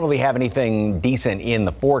we don't really have anything decent in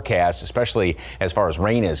the forecast, especially as far as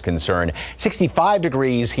rain is concerned. 65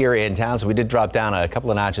 degrees here in town, so we did drop down a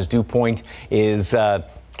couple of notches. Dew point is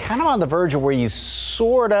kind of on the verge of where you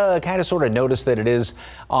sort of notice that it is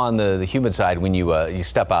on the humid side when you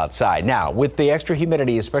step outside. Now, with the extra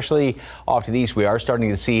humidity, especially off to the east, we are starting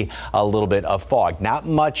to see a little bit of fog. Not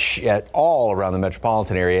much at all around the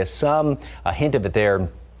metropolitan area. A hint of it there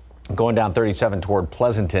going down 37 toward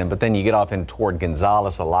Pleasanton, but then you get off in toward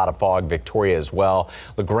Gonzales, a lot of fog, Victoria as well.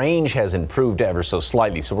 LaGrange has improved ever so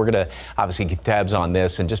slightly, so we're going to obviously keep tabs on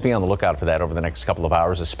this and just be on the lookout for that over the next couple of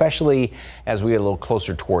hours, especially as we get a little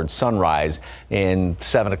closer towards sunrise in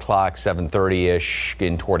 7 o'clock, 7:30-ish,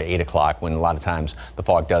 in toward 8 o'clock, when a lot of times the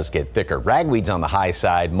fog does get thicker. Ragweed's on the high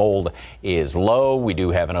side, mold is low. We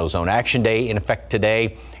do have an ozone action day in effect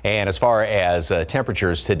today, and as far as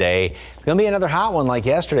temperatures today, it's going to be another hot one like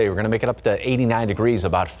yesterday. We're going to make it up to 89 degrees,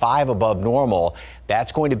 about 5 above normal.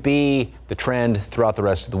 That's going to be the trend throughout the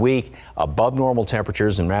rest of the week. Above normal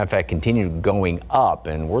temperatures, and matter of fact, continue going up.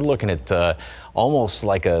 And we're looking at almost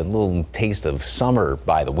like a little taste of summer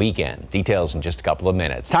by the weekend. Details in just a couple of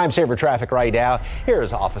minutes. Time saver traffic right now.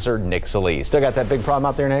 Here's Officer Nick Solis. Still got that big problem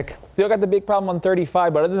out there, Nick? Still got the big problem on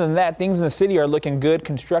 35, but other than that, things in the city are looking good.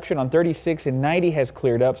 Construction on 36 and 90 has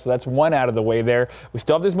cleared up, so that's one out of the way there. We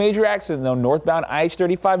still have this major accident, though, northbound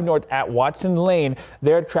IH-35 north at Watson Lane.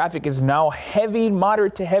 Their traffic is now heavy,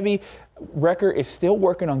 moderate to heavy. Wrecker is still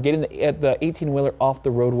working on getting the 18-wheeler off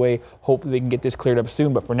the roadway. Hopefully they can get this cleared up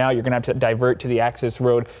soon, but for now you're going to have to divert to the access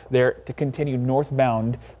road there to continue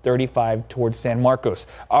northbound 35 towards San Marcos.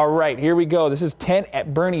 All right, here we go. This is 10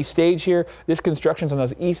 at Bernie Stage here. This construction's on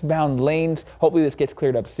those eastbound lanes. Hopefully this gets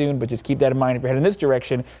cleared up soon, but just keep that in mind. If you're heading this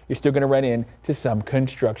direction, you're still going to run into some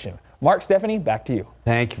construction. Mark, Stephanie, back to you.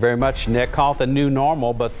 Thank you very much, Nick. Call it the new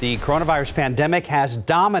normal, but the coronavirus pandemic has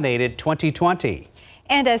dominated 2020.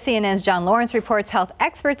 And as CNN's John Lawrence reports, health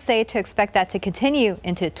experts say to expect that to continue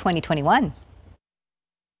into 2021.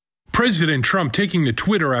 President Trump taking to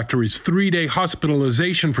Twitter after his 3-day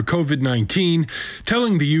hospitalization for COVID-19,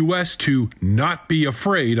 telling the U.S. to not be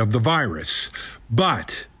afraid of the virus.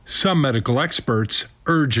 But some medical experts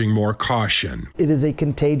urging more caution. It is a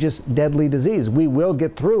contagious, deadly disease. We will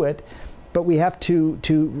get through it, but we have to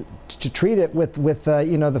treat it with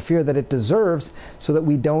the fear that it deserves, so that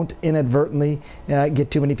we don't inadvertently get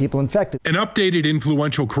too many people infected. An updated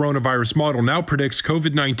influential coronavirus model now predicts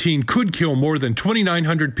COVID-19 could kill more than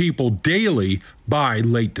 2,900 people daily by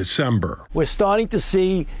late December. We're starting to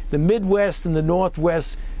see the Midwest and the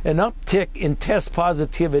Northwest an uptick in test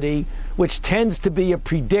positivity, which tends to be a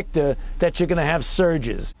predictor that you're going to have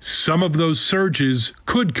surges. Some of those surges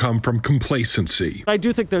could come from complacency. I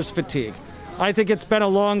do think there's fatigue. I think it's been a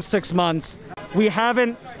long 6 months. We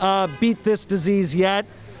haven't beat this disease yet.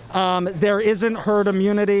 There isn't herd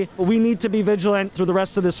immunity. We need to be vigilant through the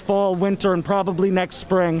rest of this fall, winter, and probably next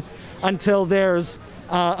spring until there's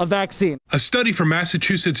a vaccine. A study from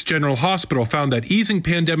Massachusetts General Hospital found that easing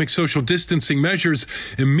pandemic social distancing measures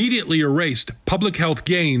immediately erased public health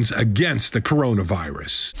gains against the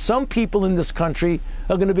coronavirus. Some people in this country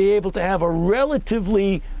are going to be able to have a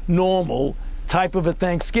relatively normal type of a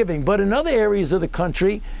Thanksgiving. But in other areas of the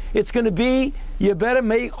country, it's going to be, you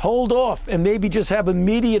better hold off and maybe just have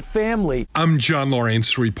immediate family. I'm John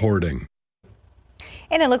Lawrence reporting.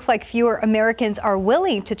 And it looks like fewer Americans are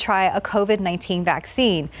willing to try a COVID-19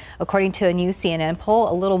 vaccine. According to a new CNN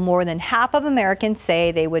poll, a little more than half of Americans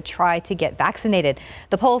say they would try to get vaccinated.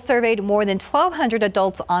 The poll surveyed more than 1,200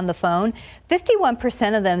 adults on the phone.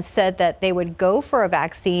 51% of them said that they would go for a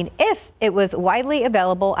vaccine if it was widely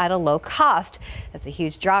available at a low cost. That's a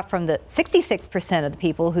huge drop from the 66% of the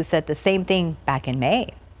people who said the same thing back in May.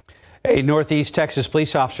 A Northeast Texas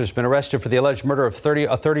police officer has been arrested for the alleged murder of a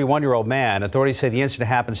 31-year-old man. Authorities say the incident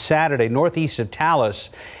happened Saturday northeast of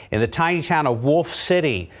Tallahassee in the tiny town of Wolf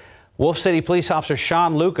City. Wolf City police officer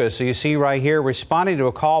Sean Lucas, who you see right here, responding to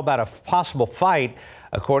a call about a possible fight.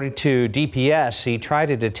 According to DPS, he tried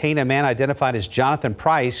to detain a man identified as Jonathan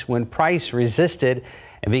Price. When Price resisted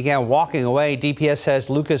and began walking away, DPS says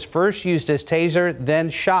Lucas first used his taser, then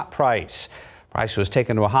shot Price. Price was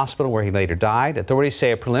taken to a hospital where he later died. Authorities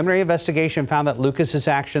say a preliminary investigation found that Lucas's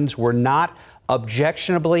actions were not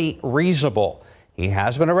objectionably reasonable. He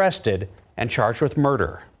has been arrested and charged with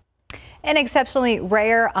murder. An exceptionally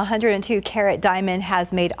rare 102-carat diamond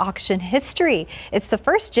has made auction history. It's the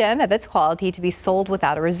first gem of its quality to be sold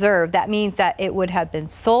without a reserve. That means that it would have been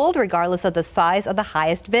sold regardless of the size of the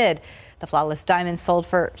highest bid. The flawless diamond sold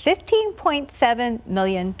for $15.7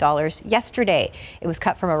 million yesterday. It was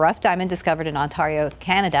cut from a rough diamond discovered in Ontario,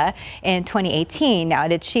 Canada in 2018. Now,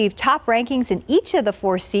 it achieved top rankings in each of the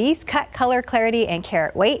 4 C's: cut, color, clarity, and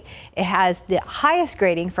carat weight. It has the highest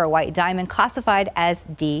grading for a white diamond, classified as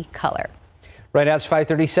D color. Right now it's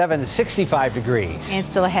 5:37, 65 degrees. And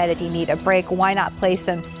still ahead, if you need a break, why not play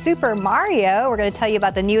some Super Mario? We're going to tell you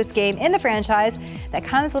about the newest game in the franchise that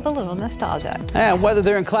comes with a little nostalgia. And whether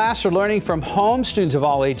they're in class or learning from home, students of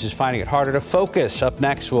all ages finding it harder to focus. Up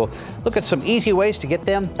next, we'll look at some easy ways to get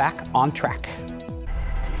them back on track.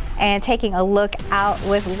 And taking a look out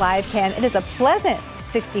with live cam, it is a pleasant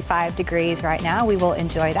 65 degrees right now. We will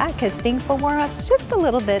enjoy that because things will warm up just a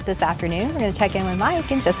little bit this afternoon. We're going to check in with Mike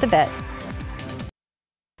in just a bit.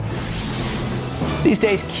 These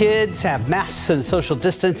days, kids have masks and social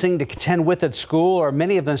distancing to contend with at school, or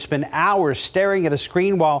many of them spend hours staring at a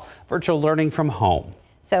screen while virtual learning from home.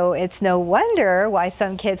 So it's no wonder why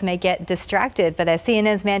some kids may get distracted. But as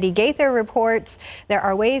CNN's Mandy Gaither reports, there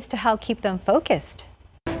are ways to help keep them focused.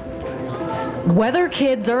 Whether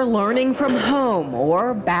kids are learning from home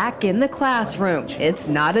or back in the classroom, it's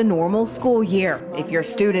not a normal school year. If your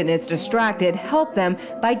student is distracted, help them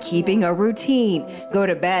by keeping a routine. Go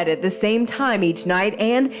to bed at the same time each night,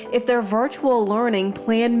 and if they're virtual learning,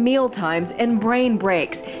 plan meal times and brain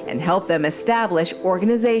breaks, and help them establish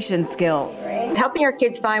organization skills. Helping your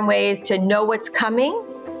kids find ways to know what's coming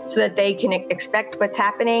so that they can expect what's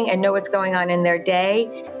happening and know what's going on in their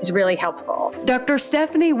day is really helpful. Dr.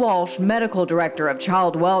 Stephanie Walsh, Medical Director of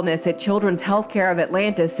Child Wellness at Children's Healthcare of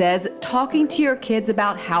Atlanta, says talking to your kids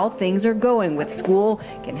about how things are going with school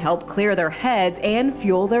can help clear their heads and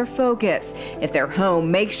fuel their focus. If they're home,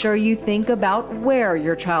 make sure you think about where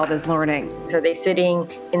your child is learning. So are they sitting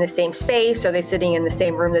in the same space? Are they sitting in the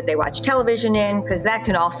same room that they watch television in? Because that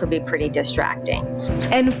can also be pretty distracting.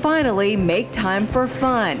 And finally, make time for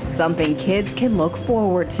fun, something kids can look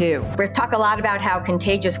forward to. We talk a lot about how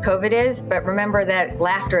contagious COVID is, but remember that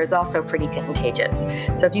laughter is also pretty contagious.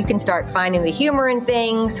 So if you can start finding the humor in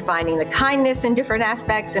things, finding the kindness in different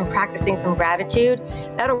aspects, and practicing some gratitude,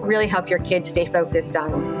 that'll really help your kids stay focused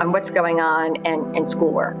on what's going on and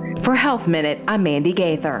schoolwork. For Health Minute, I'm Mandy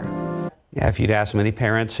Gaither. Yeah, if you'd asked many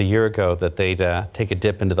parents a year ago that they'd take a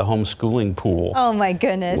dip into the homeschooling pool. Oh my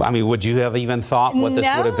goodness. I mean, would you have even thought what this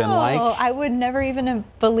would have been like? No, I would never even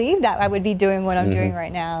have believed that I would be doing what I'm doing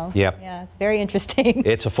right now. Yep. Yeah, it's very interesting.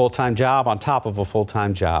 It's a full-time job on top of a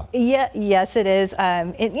full-time job. Yeah, yes, it is.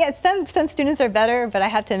 Some students are better, but I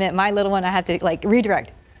have to admit, my little one, I have to like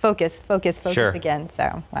redirect. Focus Sure. again.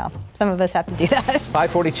 So, well, some of us have to do that.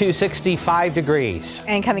 542, 65 degrees.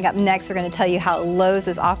 And coming up next, we're going to tell you how Lowe's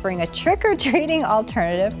is offering a trick-or-treating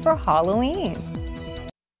alternative for Halloween.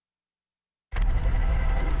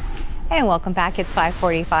 And welcome back. It's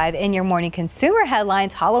 5:45. In your morning consumer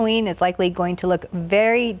headlines, Halloween is likely going to look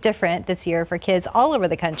very different this year for kids all over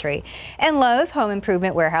the country. And Lowe's home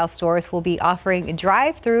improvement warehouse stores will be offering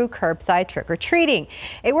drive-through curbside trick-or-treating.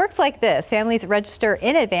 It works like this. Families register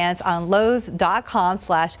in advance on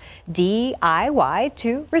lowes.com/DIY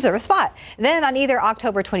to reserve a spot. Then on either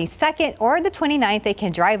October 22nd or the 29th, they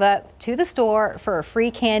can drive up to the store for a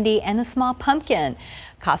free candy and a small pumpkin.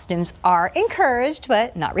 Costumes are encouraged,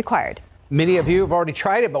 but not required. Many of you have already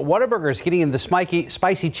tried it, but Whataburger is getting in the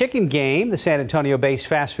spicy chicken game. The San Antonio-based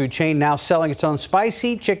fast food chain now selling its own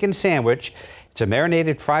spicy chicken sandwich. It's a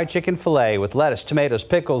marinated fried chicken filet with lettuce, tomatoes,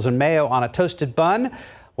 pickles, and mayo on a toasted bun.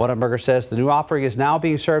 Whataburger says the new offering is now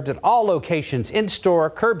being served at all locations, in-store,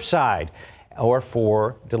 curbside, or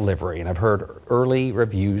for delivery. And I've heard early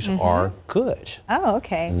reviews are good. Oh,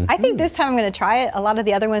 okay. I think this time I'm going to try it. A lot of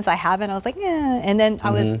the other ones I haven't. I was like, eh. And then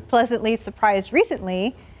I was pleasantly surprised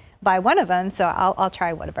recently by one of them, so I'll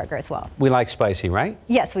try Whataburger as well. We like spicy, right?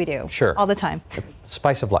 Yes, we do. Sure. All the time.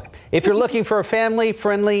 Spice of life. If you're looking for a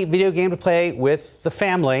family-friendly video game to play with the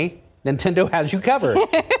family, Nintendo has you covered.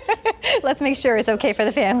 Let's make sure it's okay for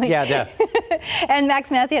the family. Yeah. And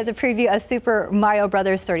Max Massey has a preview of Super Mario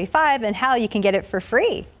Bros. 35 and how you can get it for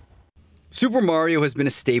free. Super Mario has been a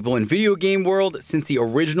staple in video game world since the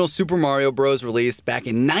original Super Mario Bros. Released back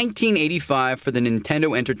in 1985 for the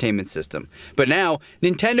Nintendo Entertainment System. But now,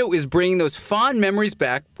 Nintendo is bringing those fond memories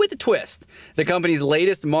back with a twist. The company's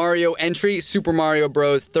latest Mario entry, Super Mario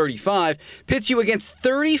Bros. 35, pits you against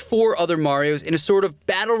 34 other Marios in a sort of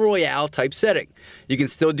battle royale type setting. You can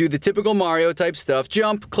still do the typical Mario type stuff,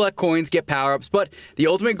 jump, collect coins, get power-ups, but the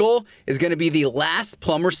ultimate goal is going to be the last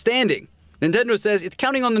plumber standing. Nintendo says it's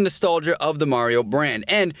counting on the nostalgia of the Mario brand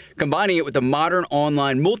and combining it with the modern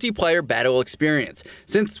online multiplayer battle experience,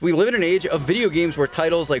 since we live in an age of video games where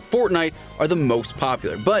titles like Fortnite are the most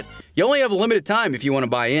popular. But you only have a limited time if you want to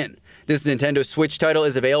buy in. This Nintendo Switch title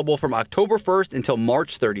is available from October 1st until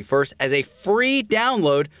March 31st as a free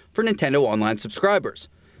download for Nintendo Online subscribers.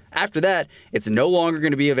 After that, it's no longer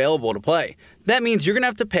going to be available to play. That means you're going to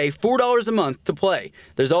have to pay $4 a month to play.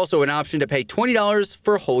 There's also an option to pay $20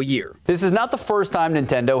 for a whole year. This is not the first time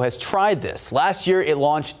Nintendo has tried this. Last year, it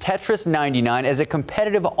launched Tetris 99 as a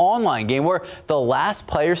competitive online game where the last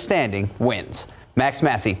player standing wins. Max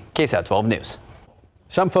Massey, KSAT 12 News.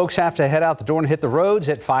 Some folks have to head out the door and hit the roads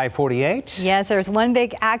at 5:48. Yes, there's one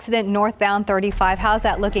big accident northbound 35. How's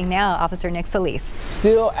that looking now, Officer Nick Solis?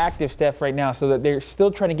 Still active, Steph, right now, so that they're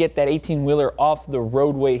still trying to get that 18-wheeler off the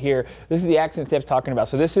roadway here. This is the accident Steph's talking about.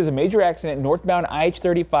 So this is a major accident northbound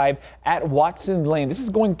IH-35 at Watson Lane. This is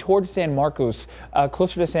going towards San Marcos,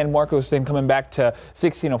 closer to San Marcos than coming back to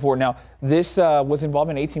 1604. Now, this was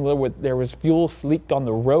involving an 18-wheeler where there was fuel leaked on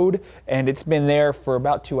the road, and it's been there for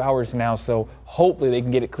about 2 hours now, so hopefully they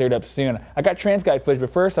can get it cleared up soon. I got TransGuide footage, but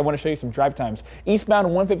first I want to show you some drive times. Eastbound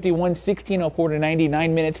 151, 1604 to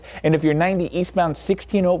 99 minutes, and if you're 90 eastbound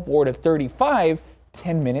 1604 to 35,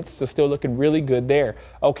 10 minutes, so still looking really good there.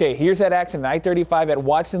 Okay, here's that accident, I-35 at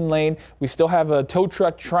Watson Lane. We still have a tow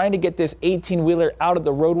truck trying to get this 18-wheeler out of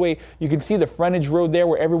the roadway. You can see the frontage road there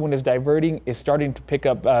where everyone is diverting is starting to pick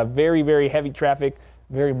up very, very heavy traffic,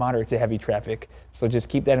 very moderate to heavy traffic. So just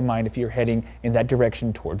keep that in mind if you're heading in that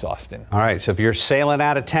direction towards Austin. All right, so if you're sailing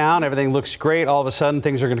out of town, everything looks great. All of a sudden,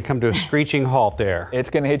 things are going to come to a screeching halt there. It's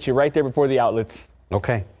going to hit you right there before the outlets.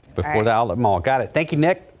 Okay, before the outlet mall. Got it. Thank you,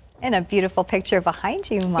 Nick. And a beautiful picture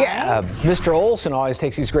behind you, Mike. Yeah, Mr. Olson always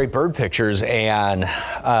takes these great bird pictures, and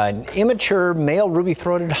an immature male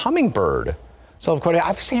ruby-throated hummingbird. So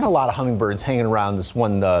I've seen a lot of hummingbirds hanging around this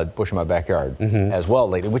one bush in my backyard as well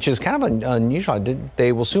lately, which is kind of unusual.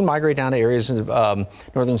 They will soon migrate down to areas of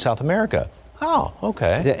northern South America. Oh,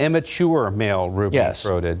 okay. The immature male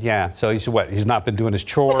ruby-throated. Yeah. So he's what? He's not been doing his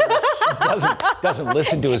chores. doesn't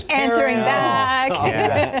listen to his parents. Answering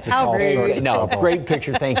back. How rude. No, great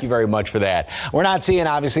picture. Thank you very much for that. We're not seeing,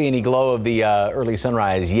 obviously, any glow of the early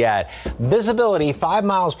sunrise yet. Visibility, 5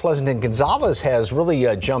 miles Pleasanton-Gonzales has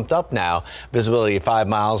really jumped up now. Visibility at 5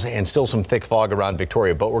 miles and still some thick fog around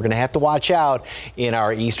Victoria. But we're going to have to watch out in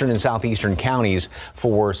our eastern and southeastern counties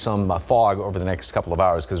for some fog over the next couple of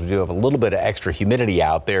hours because we do have a little bit of extra humidity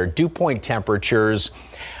out there. Dew point temperatures.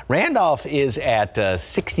 Randolph is at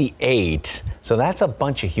 68, so that's a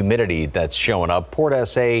bunch of humidity that's showing up. Port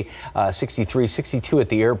SA 63, 62 at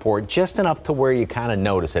the airport, just enough to where you kind of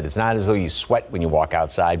notice it. It's not as though you sweat when you walk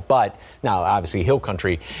outside, but now obviously hill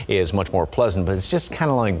country is much more pleasant, but it's just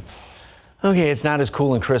kind of like, okay, it's not as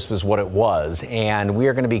cool and crisp as what it was. And we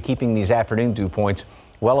are going to be keeping these afternoon dew points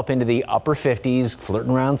well up into the upper 50s,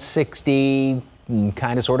 flirting around 60,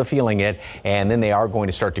 kind of sort of feeling it, and then they are going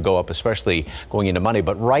to start to go up, especially going into Monday.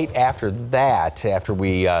 But right after that, after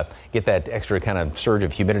we get that extra kind of surge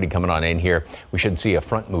of humidity coming on in here, we should see a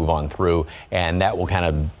front move on through, and that will kind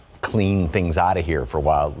of clean things out of here for a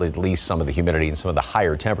while, at least some of the humidity and some of the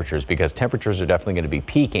higher temperatures, because temperatures are definitely going to be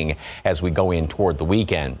peaking as we go in toward the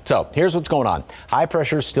weekend. So here's what's going on. High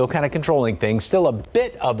pressure is still kind of controlling things, still a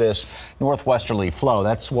bit of this northwesterly flow.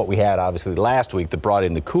 That's what we had obviously last week that brought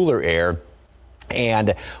in the cooler air.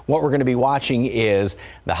 And what we're going to be watching is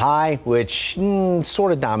the high, which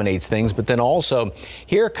sort of dominates things. But then also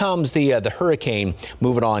here comes the hurricane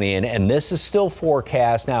moving on in. And this is still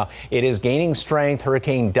forecast. Now, it is gaining strength.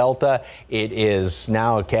 Hurricane Delta. It is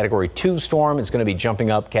now a Category 2 storm. It's going to be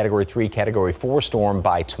jumping up Category 3, Category 4 storm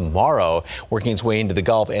by tomorrow, working its way into the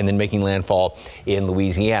Gulf and then making landfall in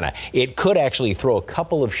Louisiana. It could actually throw a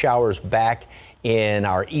couple of showers back in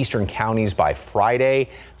our eastern counties by Friday.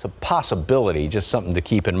 It's a possibility, just something to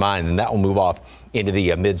keep in mind, and that will move off into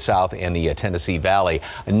the Mid-South and the Tennessee Valley.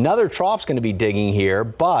 Another trough's going to be digging here,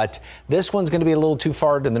 but this one's going to be a little too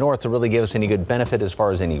far to the north to really give us any good benefit as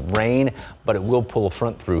far as any rain, but it will pull a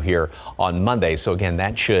front through here on Monday. So again,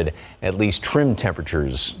 that should at least trim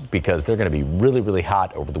temperatures because they're going to be really, really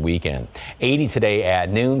hot over the weekend. 80 today at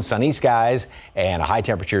noon, sunny skies and a high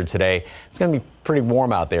temperature today. It's going to be pretty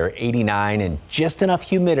warm out there, 89, and just enough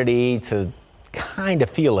humidity to kind of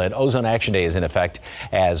feel it. Ozone Action Day is in effect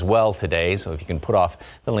as well today, so if you can put off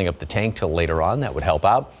filling up the tank till later on, that would help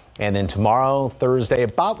out. And then tomorrow, Thursday,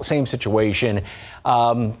 about the same situation.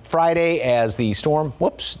 Friday, as the storm,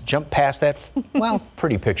 jumped past that, well,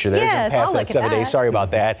 pretty picture there. Yes, jumped past I'll that look at 7 that. days. Sorry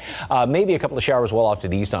about that. Maybe a couple of showers well off to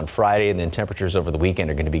the east on Friday, and then temperatures over the weekend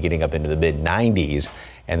are going to be getting up into the mid-90s,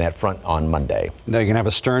 and that front on Monday. No, you're going to have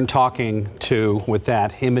a stern talking to with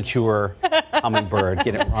that immature hummingbird.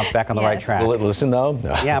 Get it back on the right track. Will it listen, though?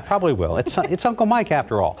 No. Yeah, probably will. It's Uncle Mike,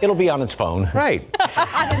 after all. It'll be on its phone. Right.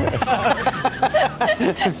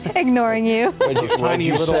 Ignoring you. What'd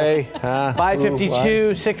you say?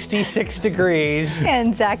 552, 66 degrees.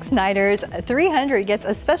 And Zack Snyder's 300 gets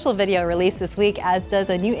a special video release this week, as does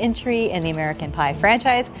a new entry in the American Pie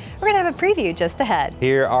franchise. We're going to have a preview just ahead.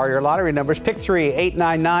 Here are your lottery numbers. Pick 3,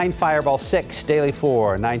 899, Fireball 6, Daily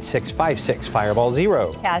 4, 9656, Fireball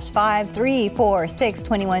 0. Cash 5, 3, 4, 6,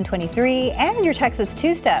 21, 23, and your Texas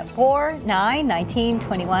two-step 4, 9, 19,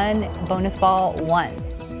 21, bonus ball 1.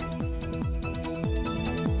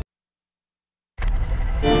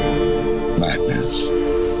 Madness.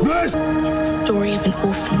 It's the story of an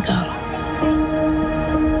orphan girl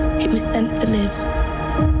who was sent to live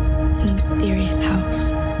in a mysterious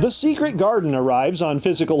house. The Secret Garden arrives on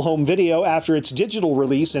physical home video after its digital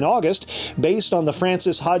release in August. Based on the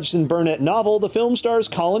Frances Hodgson Burnett novel, the film stars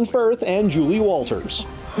Colin Firth and Julie Walters.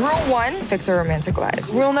 Rule 1, fix our romantic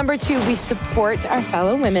lives. Rule number 2, we support our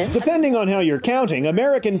fellow women. Depending on how you're counting,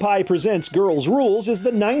 American Pie Presents Girls' Rules is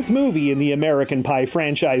the 9th movie in the American Pie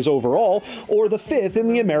franchise overall, or the 5th in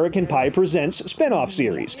the American Pie Presents spin-off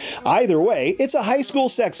series. Either way, it's a high school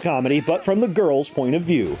sex comedy, but from the girls' point of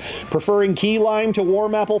view. Preferring key lime to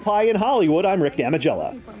warm apple pie in Hollywood, I'm Rick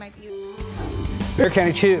Damigella. Bexar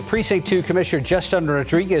County Precinct 2 Commissioner Justin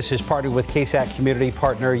Rodriguez has partnered with KSAT community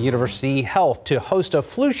partner University Health to host a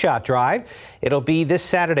flu shot drive. It'll be this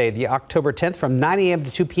Saturday, the October 10th, from 9 a.m.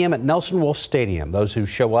 to 2 p.m. at Nelson Wolff Stadium. Those who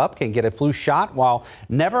show up can get a flu shot while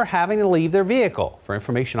never having to leave their vehicle. For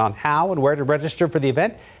information on how and where to register for the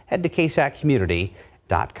event, head to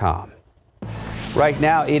ksatcommunity.com. Right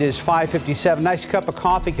now, it is 5:57. Nice cup of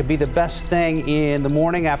coffee could be the best thing in the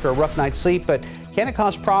morning after a rough night's sleep, but can it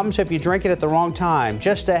cause problems if you drink it at the wrong time?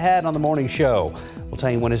 Just ahead on the morning show, we'll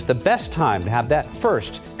tell you when is the best time to have that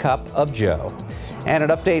first cup of Joe. And an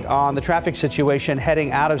update on the traffic situation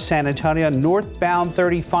heading out of San Antonio, northbound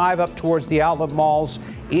 35 up towards the outlet malls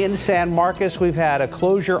in San Marcos. We've had a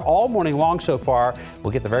closure all morning long so far.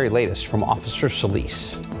 We'll get the very latest from Officer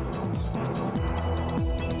Solis.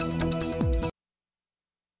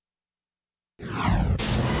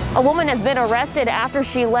 A woman has been arrested after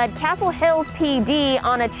she led Castle Hills PD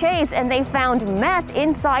on a chase and they found meth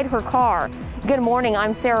inside her car. Good morning,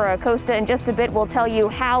 I'm Sarah Acosta. In just a bit, we'll tell you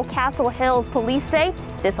how Castle Hills police say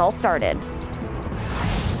this all started.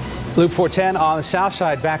 Loop 410 on the south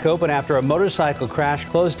side back open after a motorcycle crash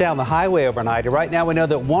closed down the highway overnight. Right now we know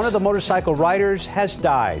that one of the motorcycle riders has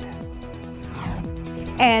died.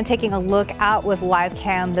 And taking a look out with live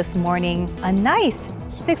cam this morning, a nice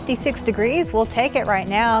 66 degrees. We'll take it right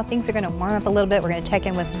now. Things are going to warm up a little bit. We're going to check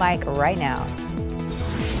in with Mike right now.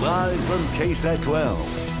 Live from KSAT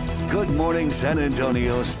 12. Good Morning San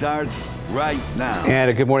Antonio starts right now. And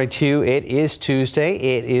a good morning to you. It is Tuesday.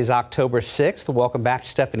 It is October 6th. Welcome back to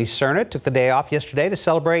Stephanie Cerna. Took the day off yesterday to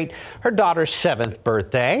celebrate her daughter's 7th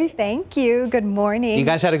birthday. Thank you. Good morning. You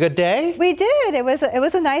guys had a good day? We did. It was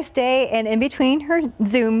a nice day. And in between her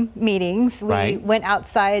Zoom meetings, we went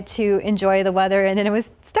outside to enjoy the weather. And then it was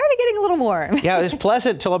started getting a little warm. Yeah, it was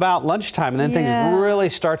pleasant till about lunchtime, and then things really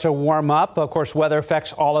start to warm up. Of course, weather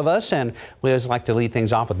affects all of us, and we always like to lead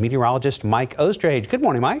things off with meteorologist Mike Osterhage. Good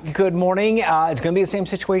morning, Mike. Good morning. It's going to be the same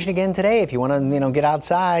situation again today. If you want to, get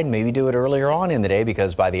outside, maybe do it earlier on in the day,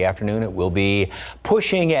 because by the afternoon it will be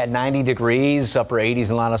pushing at 90 degrees, upper 80s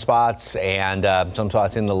in a lot of spots, and some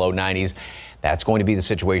spots in the low 90s. That's going to be the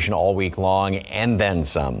situation all week long, and then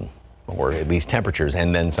some. Or at least temperatures,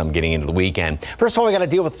 and then some getting into the weekend. First of all, we got to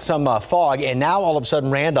deal with some fog, and now all of a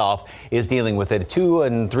sudden Randolph is dealing with it. 2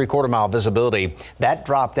 3/4 mile visibility. That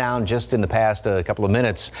dropped down just in the past couple of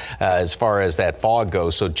minutes as far as that fog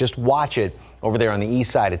goes. So just watch it over there on the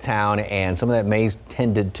east side of town, and some of that may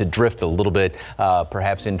tended to drift a little bit,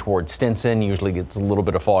 perhaps in towards Stinson. Usually gets a little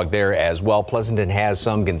bit of fog there as well. Pleasanton has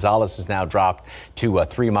some. Gonzales has now dropped to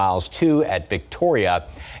 3 miles 2 at Victoria,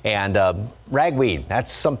 and ragweed,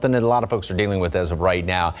 that's something that a lot of folks are dealing with as of right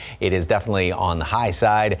now. It is definitely on the high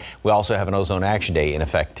side. We also have an ozone action day in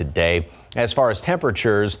effect today. As far as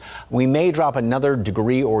temperatures, we may drop another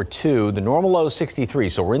degree or two. The normal low is 63,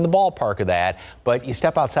 so we're in the ballpark of that. But you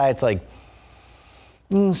step outside, it's like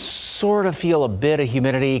sort of feel a bit of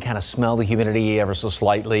humidity, kind of smell the humidity ever so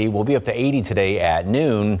slightly. We'll be up to 80 today at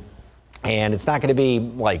noon, and it's not going to be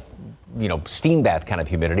like steam bath kind of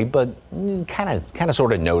humidity, but kind of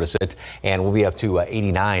sort of notice it. And we'll be up to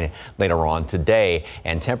 89 later on today,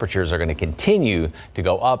 and temperatures are going to continue to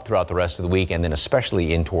go up throughout the rest of the week, and then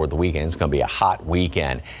especially in toward the weekend. It's going to be a hot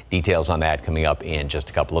weekend. Details on that coming up in just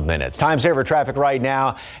a couple of minutes. Time saver traffic right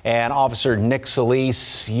now, and Officer Nick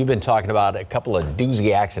Solis, you've been talking about a couple of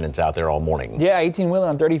doozy accidents out there all morning. Yeah, 18-wheeler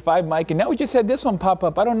on 35, Mike, and now we just had this one pop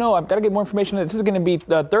up. I don't know. I've got to get more information. This is going to be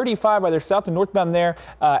 35 either south and northbound there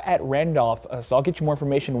at Randolph. So I'll get you more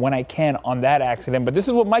information when I can on that accident. But this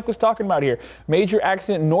is what Mike was talking about here. Major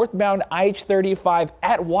accident northbound IH-35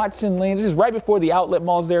 at Watson Lane. This is right before the outlet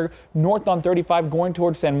malls there, north on 35 going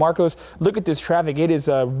towards San Marcos. Look at this traffic. It is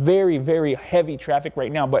very, very heavy traffic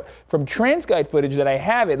right now. But from TransGuide footage that I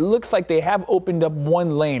have, it looks like they have opened up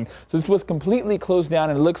one lane. So this was completely closed down,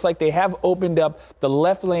 and it looks like they have opened up the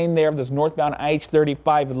left lane there of those northbound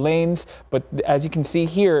IH-35 lanes. But as you can see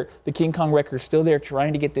here, the King Kong wrecker is still there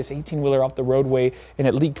trying to get this 18-wheeler off the roadway, and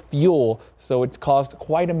it leaked fuel, so it's caused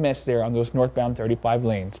quite a mess there on those northbound 35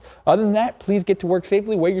 lanes. Other than that, please get to work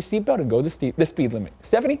safely, wear your seatbelt, and go the speed limit.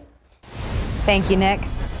 Stephanie? Thank you, Nick.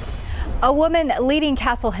 A woman leading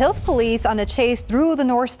Castle Hills police on a chase through the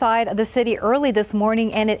north side of the city early this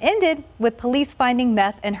morning, and it ended with police finding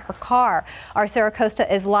meth in her car. Our Sarah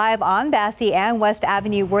Costa is live on Bassey and West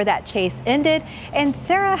Avenue where that chase ended. And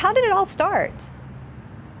Sarah, how did it all start?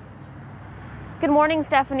 Good morning,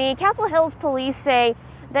 Stephanie. Castle Hills police say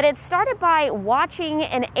that it started by watching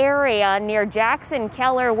an area near Jackson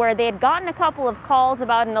Keller where they had gotten a couple of calls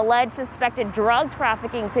about an alleged suspected drug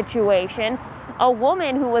trafficking situation. A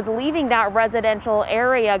woman who was leaving that residential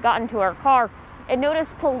area got into her car and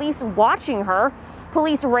noticed police watching her.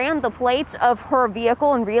 Police ran the plates of her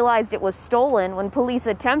vehicle and realized it was stolen. When police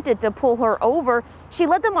attempted to pull her over, she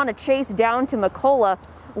led them on a chase down to McCullough,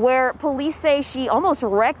 where police say she almost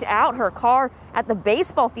wrecked out her car at the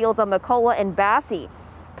baseball fields on McCullough and Bassey.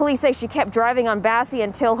 Police say she kept driving on Bassey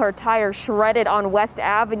until her tire shredded on West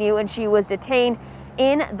Avenue and she was detained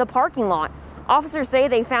in the parking lot. Officers say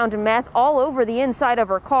they found meth all over the inside of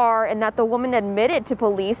her car and that the woman admitted to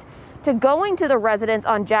police to going to the residence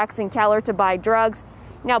on Jackson Keller to buy drugs.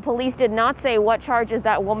 Now, police did not say what charges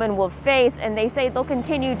that woman will face, and they say they'll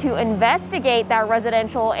continue to investigate that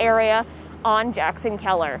residential area on Jackson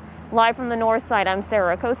Keller. Live from the north side, I'm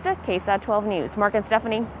Sarah Costa, KSAT 12 News. Mark and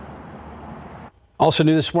Stephanie. Also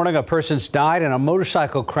new this morning, a person's died in a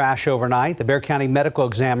motorcycle crash overnight. The Bexar County Medical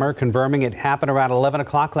Examiner confirming it happened around 11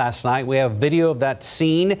 o'clock last night. We have video of that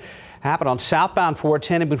scene. Happened on southbound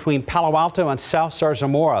 410 in between Palo Alto and South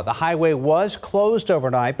Zarzamora. The highway was closed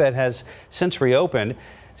overnight but has since reopened.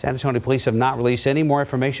 San Antonio police have not released any more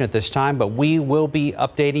information at this time, but we will be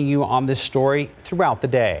updating you on this story throughout the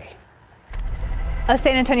day. A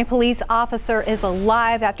San Antonio police officer is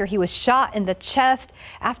alive after he was shot in the chest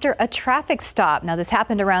after a traffic stop. Now, this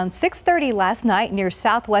happened around 6:30 last night near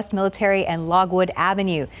Southwest Military and Logwood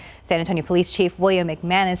Avenue. San Antonio Police Chief William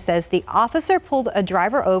McManus says the officer pulled a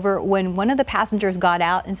driver over when one of the passengers got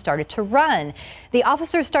out and started to run. The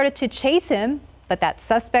officer started to chase him, but that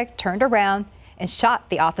suspect turned around and shot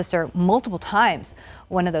the officer multiple times.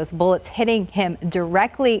 One of those bullets hitting him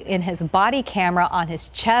directly in his body camera on his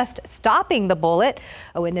chest, stopping the bullet.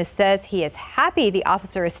 A witness says he is happy the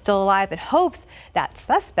officer is still alive and hopes that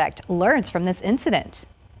suspect learns from this incident.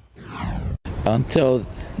 Until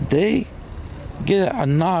they get a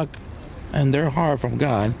knock in their heart from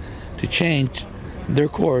God to change their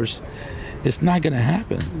course, it's not going to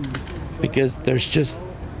happen because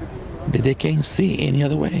they can't see any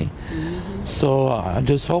other way. So I'm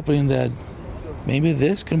just hoping that maybe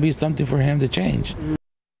this can be something for him to change.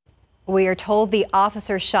 We are told the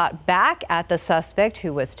officer shot back at the suspect,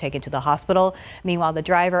 who was taken to the hospital. Meanwhile, the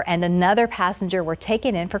driver and another passenger were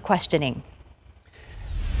taken in for questioning.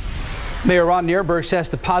 Mayor Ron Nierenberg says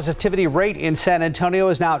the positivity rate in San Antonio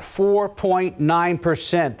is now at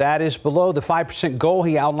 4.9%. That is below the 5% goal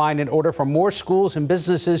he outlined in order for more schools and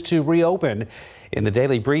businesses to reopen. In the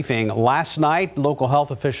daily briefing last night, local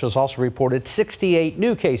health officials also reported 68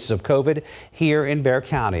 new cases of COVID here in Bexar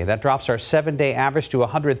County. That drops our 7-day average to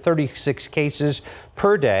 136 cases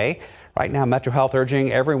per day. Right now, Metro Health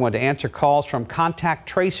urging everyone to answer calls from contact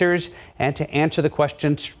tracers and to answer the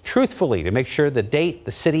questions truthfully to make sure the date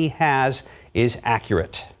the city has is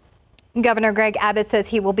accurate. Governor Greg Abbott says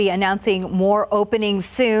he will be announcing more openings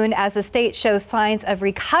soon as the state shows signs of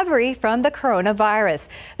recovery from the coronavirus.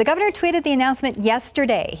 The governor tweeted the announcement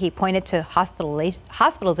yesterday. He pointed to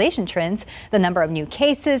hospitalization trends, the number of new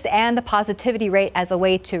cases, and the positivity rate as a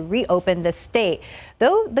way to reopen the state.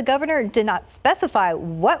 Though the governor did not specify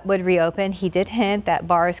what would reopen, he did hint that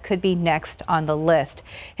bars could be next on the list.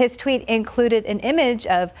 His tweet included an image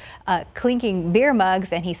of clinking beer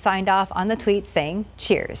mugs, and he signed off on the tweet saying,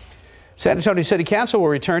 "Cheers." San Antonio City Council will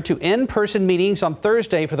return to in-person meetings on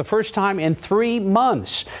Thursday for the first time in 3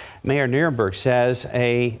 months. Mayor Nierenberg says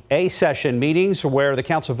A-session meetings where the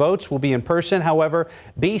council votes will be in person. However,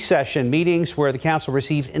 B-session meetings where the council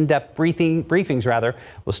receives in-depth briefings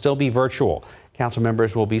will still be virtual. Council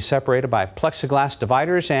members will be separated by plexiglass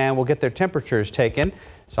dividers and will get their temperatures taken.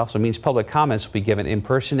 This also means public comments will be given in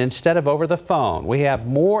person instead of over the phone. We have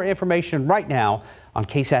more information right now on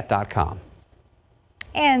KSAT.com.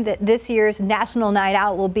 And this year's National Night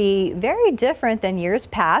Out will be very different than years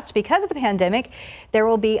past. Because of the pandemic, there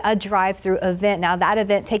will be a drive-through event. Now, that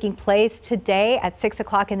event taking place today at 6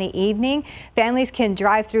 o'clock in the evening. Families can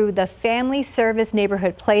drive through the Family Service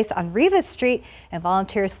Neighborhood Place on Rivas Street, and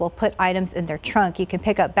volunteers will put items in their trunk. You can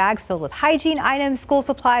pick up bags filled with hygiene items, school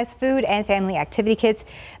supplies, food, and family activity kits.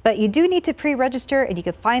 But you do need to pre-register, and you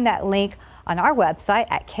can find that link on our website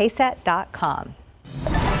at KSAT.com.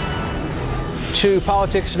 To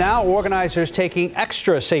politics now, organizers taking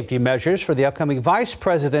extra safety measures for the upcoming vice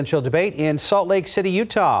presidential debate in Salt Lake City,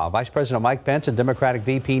 Utah. Vice President Mike Pence and Democratic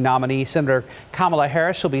VP nominee Senator Kamala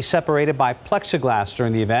Harris will be separated by plexiglass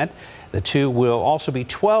during the event. The two will also be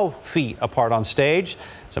 12 feet apart on stage.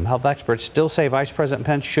 Some health experts still say Vice President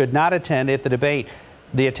Pence should not attend if the debate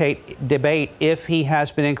if he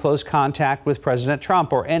has been in close contact with President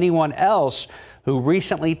Trump or anyone else who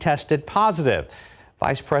recently tested positive.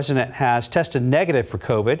 Vice President has tested negative for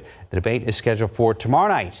COVID. The debate is scheduled for tomorrow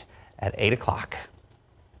night at 8 o'clock.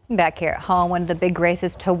 Back here at home, one of the big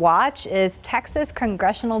races to watch is Texas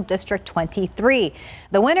Congressional District 23.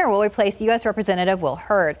 The winner will replace U.S. Representative Will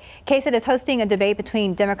Hurd. KSAT is hosting a debate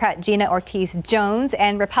between Democrat Gina Ortiz-Jones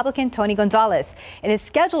and Republican Tony Gonzalez. It is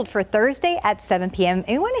scheduled for Thursday at 7 p.m.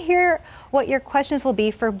 And we want to hear what your questions will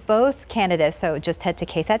be for both candidates. So just head to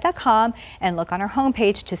KSAT.com and look on our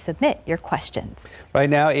homepage to submit your questions. Right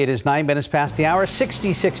now, it is 9 minutes past the hour,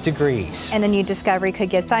 66 degrees. And a new discovery could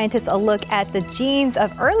give scientists a look at the genes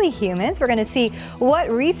of early humans. We're going to see what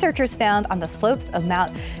researchers found on the slopes of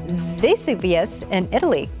Mount Vesuvius in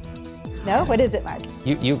Italy. No? What is it, Mark?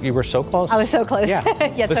 You were so close. I was so close. Yeah,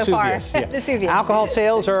 Yet so far. Yeah. Vesuvius. Alcohol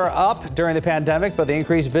sales are up during the pandemic, but the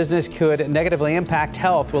increased business could negatively impact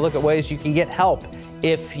health. We'll look at ways you can get help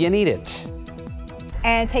if you need it.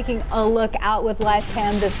 And taking a look out with live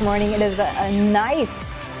cam this morning, it is a nice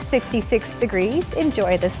 66 degrees.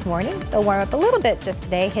 Enjoy this morning. It'll warm up a little bit just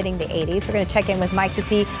today, hitting the 80s. We're going to check in with Mike to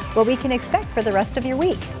see what we can expect for the rest of your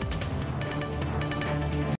week.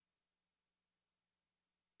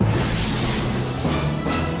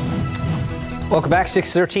 Welcome back.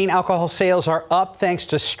 6:13. Alcohol sales are up thanks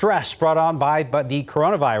to stress brought on by the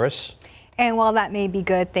coronavirus. And while that may be a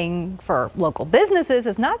good thing for local businesses,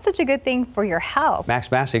 it's not such a good thing for your health. Max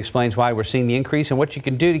Massey explains why we're seeing the increase and what you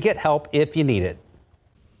can do to get help if you need it.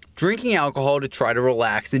 Drinking alcohol to try to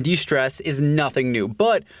relax and de-stress is nothing new,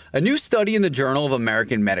 but a new study in the Journal of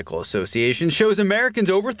American Medical Association shows Americans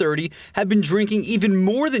over 30 have been drinking even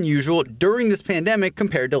more than usual during this pandemic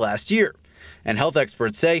compared to last year. And health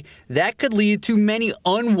experts say that could lead to many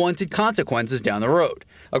unwanted consequences down the road.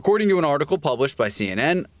 According to an article published by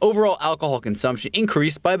CNN, overall alcohol consumption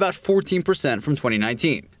increased by about 14% from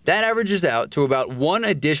 2019. That averages out to about one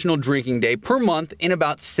additional drinking day per month in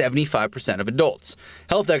about 75% of adults.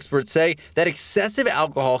 Health experts say that excessive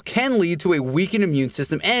alcohol can lead to a weakened immune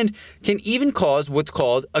system and can even cause what's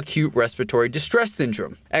called acute respiratory distress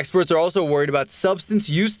syndrome. Experts are also worried about substance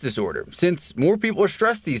use disorder, since more people are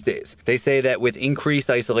stressed these days. They say that with increased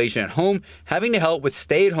isolation at home, having to help with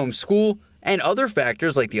stay-at-home school, and other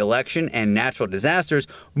factors like the election and natural disasters,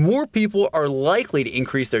 more people are likely to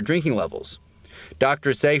increase their drinking levels.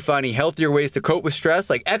 Doctors say finding healthier ways to cope with stress,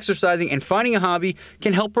 like exercising and finding a hobby,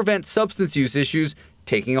 can help prevent substance use issues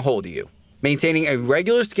taking a hold of you. Maintaining a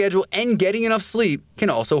regular schedule and getting enough sleep can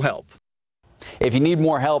also help. If you need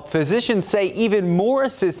more help, physicians say even more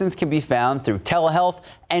assistance can be found through telehealth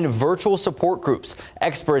and virtual support groups.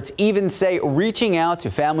 Experts even say reaching out to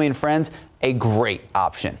family and friends a great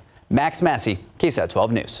option. Max Massey, KSAT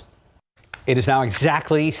 12 News. It is now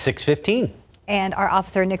exactly 6:15. And our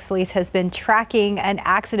officer, Nick Solis, has been tracking an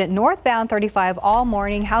accident northbound 35 all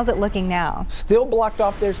morning. How's it looking now? Still blocked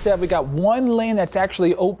off there, Steph. We got one lane that's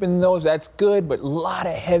actually open, though. That's good, but a lot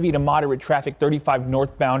of heavy to moderate traffic, 35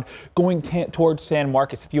 northbound, going towards San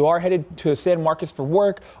Marcos. If you are headed to San Marcos for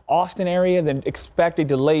work, Austin area, then expect a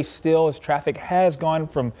delay still, as traffic has gone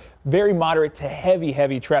from very moderate to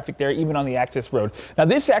heavy traffic there, even on the access road. Now,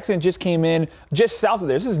 this accident just came in just south of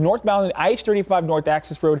there. This is northbound IH-35 North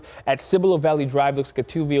Access Road at Cibolo Valley Drive. Looks like a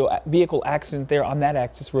two-vehicle accident there on that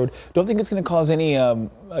access road. Don't think it's going to cause any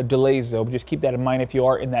delays, though, but just keep that in mind if you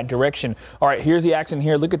are in that direction. All right, here's the accident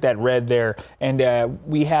here. Look at that red there. And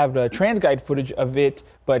we have TransGuide footage of it,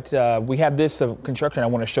 but we have this construction I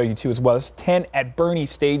want to show you, too, as well. It's 10 at Bernie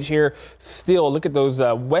Stage here. Still, look at those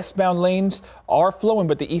westbound lanes are flowing,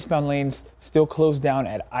 but the eastbound lanes still closed down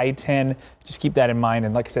at I-10. Just keep that in mind.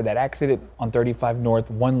 And like I said, that accident on 35 North,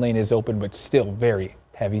 one lane is open, but still very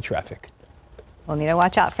heavy traffic. We'll need to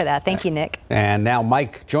watch out for that. Thank you, Nick. And now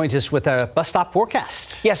Mike joins us with a bus stop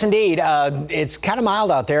forecast. Yes, indeed. It's kind of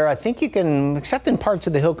mild out there. I think you can, except in parts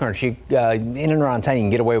of the hill country, in and around town, you can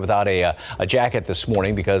get away without a jacket this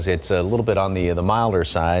morning because it's a little bit on the milder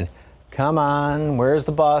side. Come on, where's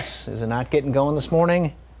the bus? Is it not getting going this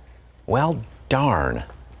morning? Well, darn.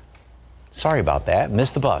 Sorry about that.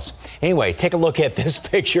 Missed the bus. Anyway, take a look at this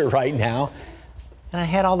picture right now. And I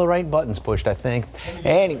had all the right buttons pushed, I think.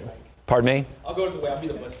 Pardon me? I'll go to the way. I'll be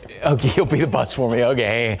the bus for you. Okay, you'll be the bus for me.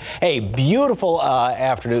 Okay. Hey, beautiful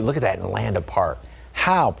afternoon. Look at that in Landa Park.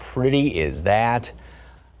 How pretty is that?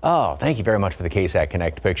 Oh, thank you very much for the KSAT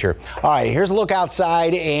Connect picture. All right, here's a look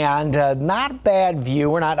outside, and not a bad view.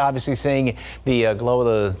 We're not obviously seeing the glow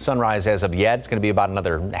of the sunrise as of yet. It's going to be about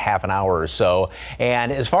another half an hour or so.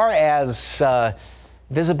 And as far as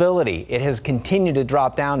visibility, it has continued to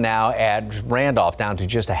drop down now at Randolph, down to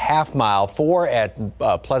just a half mile, 4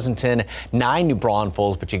 at Pleasanton, 9 New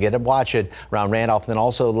Braunfels, but you get to watch it around Randolph. And then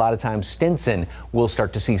also a lot of times Stinson will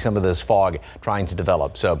start to see some of this fog trying to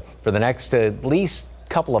develop. So for the next at least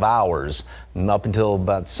couple of hours up until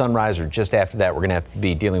about sunrise or just after that, we're going to have to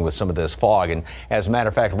be dealing with some of this fog. And as a matter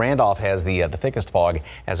of fact, Randolph has the thickest fog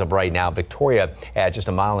as of right now. Victoria at just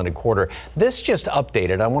 1.25 miles. This just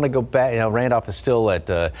updated. I want to go back. Randolph is still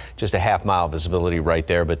at just a half mile visibility right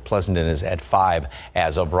there, but Pleasanton is at 5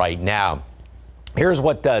 as of right now. Here's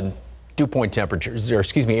what dew point temperatures, or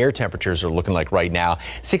excuse me, air temperatures are looking like right now.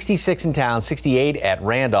 66 in town, 68 at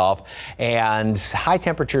Randolph, and high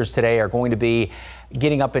temperatures today are going to be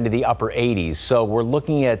getting up into the upper 80s. So we're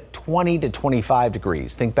looking at 20 to 25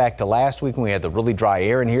 degrees. Think back to last week when we had the really dry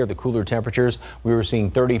air in here, the cooler temperatures. We were seeing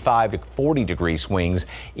 35 to 40 degree swings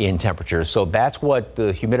in temperatures. So that's what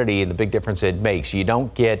the humidity and the big difference it makes. You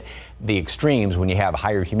don't get the extremes when you have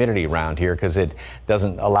higher humidity around here because it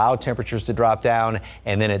doesn't allow temperatures to drop down,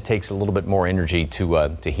 and then it takes a little bit more energy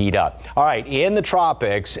to heat up. All right, in the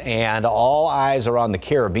tropics, and all eyes are on the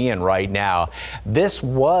Caribbean right now. This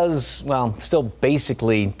was, well, still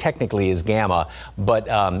basically technically is Gamma, but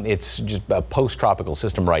it's just a post-tropical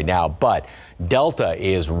system right now. But Delta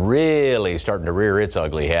is really starting to rear its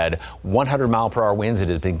ugly head. 100-mile-per-hour winds. It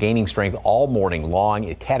has been gaining strength all morning long.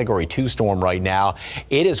 A Category 2 storm right now.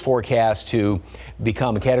 It is forecast to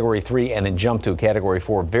become a Category 3 and then jump to a Category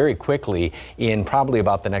 4 very quickly in probably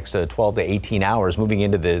about the next 12 to 18 hours, moving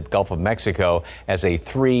into the Gulf of Mexico as a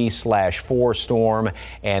 3/4 storm,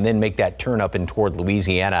 and then make that turn up in toward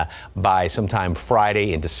Louisiana by sometime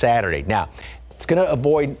Friday into Saturday. Now, it's going to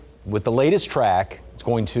avoid, with the latest track, it's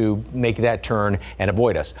going to make that turn and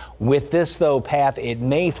avoid us. With this, though, path, it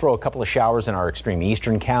may throw a couple of showers in our extreme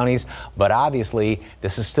eastern counties, but obviously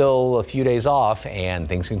this is still a few days off and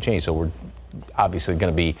things can change. So we're obviously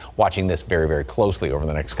going to be watching this very, very closely over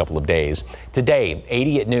the next couple of days. Today,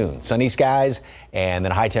 80 at noon, sunny skies, and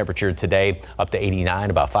then high temperature today up to 89,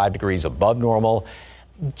 about 5 degrees above normal.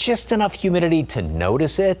 Just enough humidity to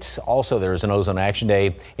notice it. Also, there's an ozone action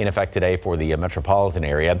day in effect today for the metropolitan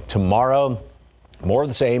area. Tomorrow, more of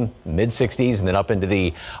the same, mid-60s and then up into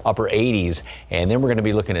the upper 80s. And then we're going to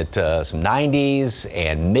be looking at some 90s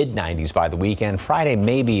and mid-90s by the weekend. Friday,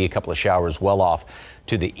 maybe a couple of showers well off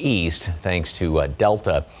to the east thanks to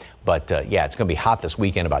Delta. But yeah, it's going to be hot this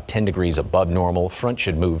weekend, about 10 degrees above normal. Front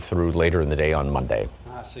should move through later in the day on Monday.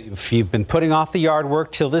 So if you've been putting off the yard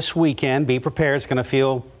work till this weekend, be prepared. It's going to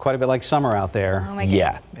feel quite a bit like summer out there. Oh my goodness.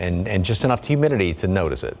 Yeah, and just enough humidity to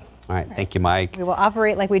notice it. All right, thank you, Mike. We will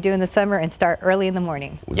operate like we do in the summer and start early in the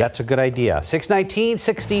morning. That's a good idea. 619,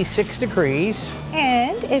 66 degrees.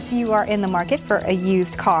 And if you are in the market for a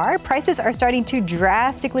used car, prices are starting to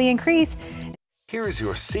drastically increase. Here's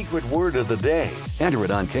your secret word of the day. Enter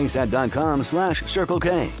it on KSAT.com/Circle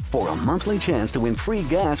K for a monthly chance to win free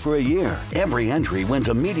gas for a year. Every entry wins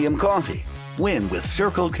a medium coffee. Win with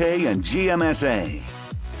Circle K and GMSA.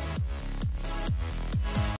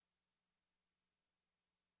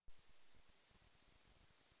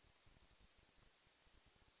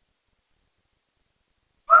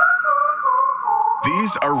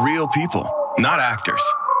 These are real people, not actors,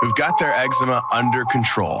 who've got their eczema under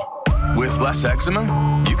control. With less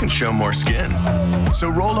eczema, you can show more skin. So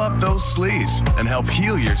roll up those sleeves and help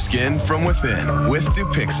heal your skin from within with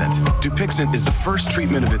Dupixent. Dupixent is the first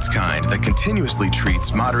treatment of its kind that continuously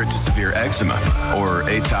treats moderate to severe eczema or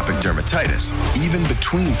atopic dermatitis, even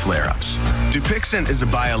between flare-ups. Dupixent is a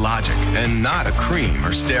biologic and not a cream or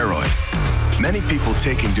steroid. Many people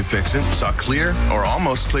taking Dupixent saw clear or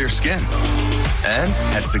almost clear skin and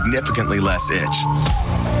had significantly less itch.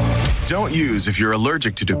 Don't use if you're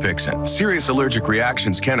allergic to Dupixent. Serious allergic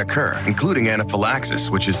reactions can occur, including anaphylaxis,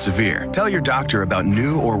 which is severe. Tell your doctor about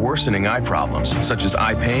new or worsening eye problems, such as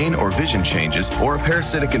eye pain or vision changes, or a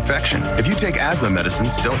parasitic infection. If you take asthma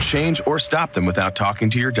medicines, don't change or stop them without talking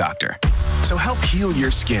to your doctor. So help heal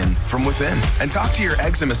your skin from within and talk to your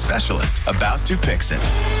eczema specialist about Dupixent.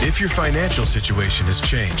 If your financial situation has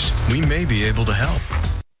changed, we may be able to help.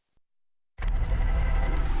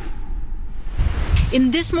 In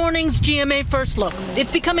this morning's GMA First Look,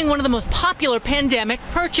 it's becoming one of the most popular pandemic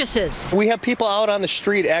purchases. We have people out on the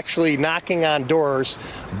street actually knocking on doors,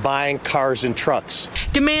 buying cars and trucks.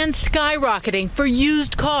 Demand skyrocketing for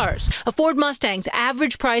used cars. A Ford Mustang's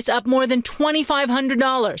average price up more than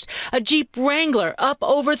 $2,500. A Jeep Wrangler up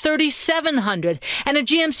over $3,700. And a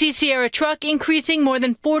GMC Sierra truck increasing more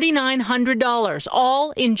than $4,900,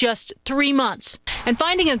 all in just 3 months. And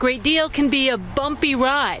finding a great deal can be a bumpy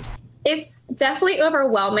ride. It's definitely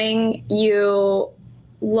overwhelming. You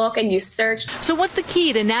look and you search. So what's the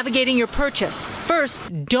key to navigating your purchase? First,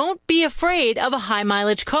 don't be afraid of a high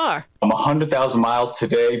mileage car. 100,000 miles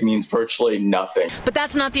today means virtually nothing. But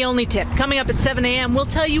that's not the only tip. Coming up at 7 a.m., we'll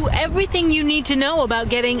tell you everything you need to know about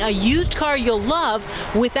getting a used car you'll love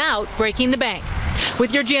without breaking the bank.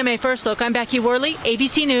 With your GMA First Look, I'm Becky Worley,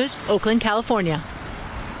 ABC News, Oakland, California.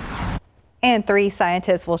 And 3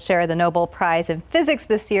 scientists will share the Nobel Prize in Physics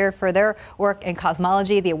this year for their work in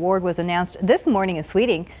cosmology. The award was announced this morning in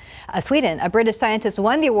Sweden. A British scientist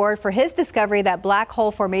won the award for his discovery that black hole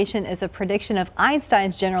formation is a prediction of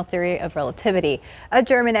Einstein's general theory of relativity. A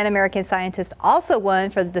German and American scientist also won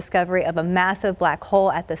for the discovery of a massive black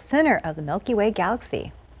hole at the center of the Milky Way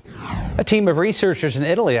galaxy. A team of researchers in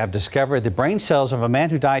Italy have discovered the brain cells of a man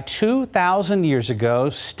who died 2,000 years ago,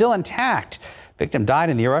 still intact. Victim died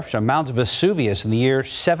in the eruption of Mount Vesuvius in the year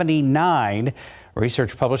 79.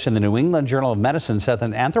 Research published in the New England Journal of Medicine said that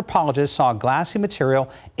an anthropologist saw glassy material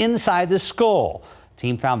inside the skull. The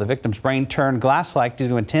team found the victim's brain turned glass-like due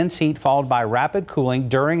to intense heat followed by rapid cooling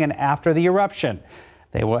during and after the eruption.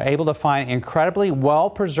 They were able to find incredibly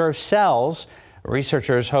well-preserved cells.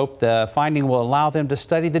 Researchers hope the finding will allow them to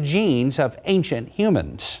study the genes of ancient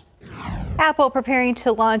humans. Apple preparing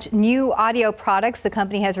to launch new audio products. The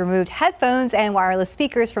company has removed headphones and wireless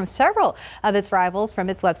speakers from several of its rivals from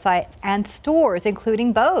its website and stores,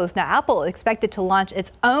 including Bose. Now, Apple is expected to launch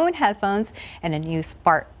its own headphones and a new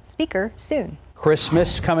smart speaker soon.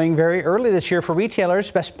 Christmas coming very early this year for retailers.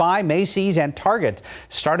 Best Buy, Macy's, and Target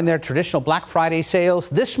starting their traditional Black Friday sales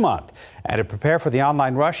this month. And to prepare for the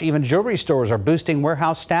online rush, even jewelry stores are boosting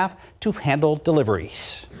warehouse staff to handle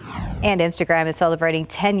deliveries. And Instagram is celebrating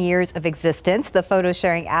 10 years of existence. The photo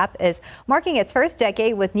sharing app is marking its first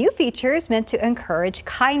decade with new features meant to encourage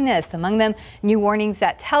kindness. Among them, new warnings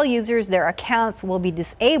that tell users their accounts will be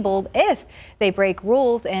disabled if they break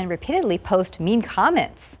rules and repeatedly post mean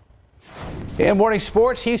comments. In morning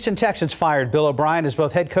sports, Houston Texans fired Bill O'Brien as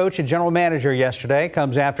both head coach and general manager yesterday.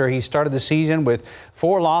 Comes after he started the season with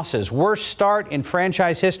 4 losses. Worst start in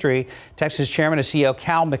franchise history. Texas chairman and CEO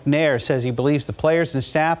Cal McNair says he believes the players and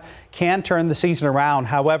staff can turn the season around.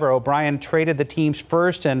 However, O'Brien traded the team's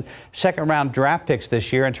first and second round draft picks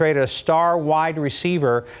this year and traded a star wide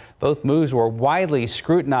receiver. Both moves were widely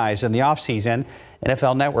scrutinized in the offseason.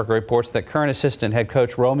 NFL Network reports that current assistant head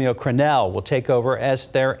coach Romeo Crennel will take over as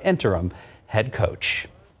their interim head coach.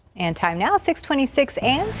 And time now, 6:26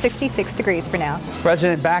 and 66 degrees for now.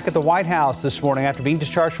 President back at the White House this morning after being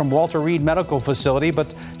discharged from Walter Reed Medical Facility,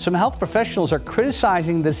 but some health professionals are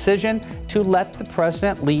criticizing the decision to let the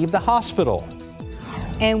president leave the hospital.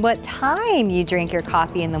 And what time you drink your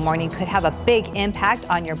coffee in the morning could have a big impact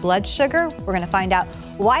on your blood sugar. We're going to find out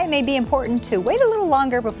why it may be important to wait a little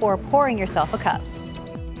longer before pouring yourself a cup.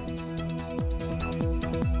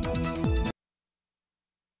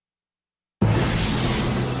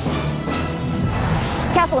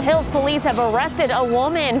 Castle Hills police have arrested a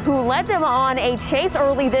woman who led them on a chase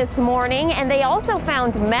early this morning, and they also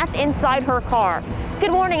found meth inside her car.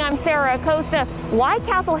 Good morning, I'm Sarah Acosta. Why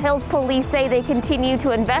Castle Hills police say they continue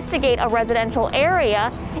to investigate a residential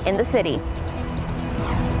area in the city.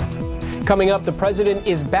 Coming up, the president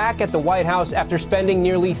is back at the White House after spending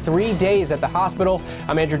nearly 3 days at the hospital.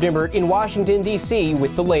 I'm Andrew Dimbert in Washington, D.C.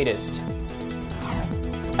 with the latest.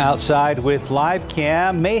 Outside with live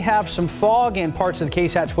cam, may have some fog in parts of the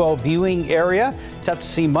KSAT 12 viewing area. Tough to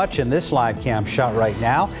see much in this live cam shot right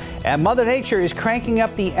now. And Mother Nature is cranking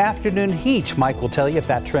up the afternoon heat. Mike will tell you if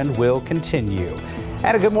that trend will continue.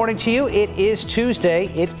 And a good morning to you. It is Tuesday.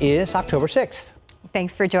 It is October 6th.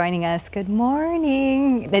 Thanks for joining us. Good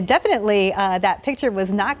morning. Definitely, that picture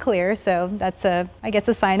was not clear, so that's I guess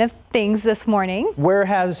a sign of things this morning. Where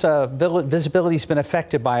has visibility been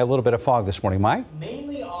affected by a little bit of fog this morning, Mike?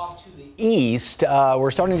 Mainly off to the east.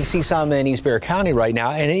 We're starting to see some in East Bexar County right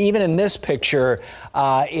now, and even in this picture,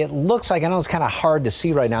 it looks like, I know it's kind of hard to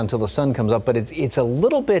see right now until the sun comes up, but it's a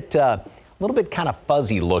little bit kind of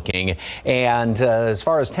fuzzy looking. And as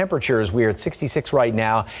far as temperatures, we're at 66 right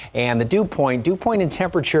now. And the dew point and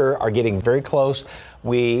temperature are getting very close.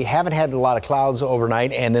 We haven't had a lot of clouds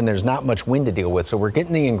overnight, and then there's not much wind to deal with. So we're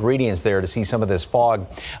getting the ingredients there to see some of this fog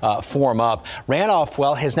form up. Randolph,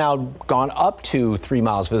 well, has now gone up to 3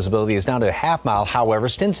 miles visibility. It's down to a half mile. However,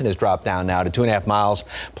 Stinson has dropped down now to 2.5 miles.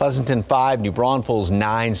 Pleasanton 5, New Braunfels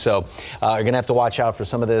 9. So you're going to have to watch out for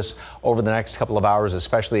some of this over the next couple of hours,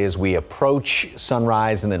 especially as we approach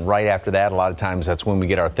sunrise. And then right after that, a lot of times that's when we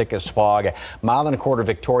get our thickest fog. 1.25 miles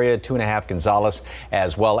Victoria, 2.5 Gonzales,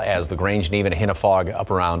 as well as LaGrange and even a hint of fog up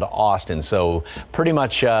around Austin. So pretty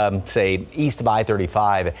much say east of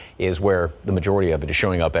I-35 is where the majority of it is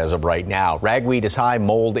showing up as of right now. Ragweed is high,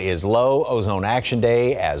 mold is low. Ozone Action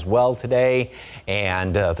Day as well today,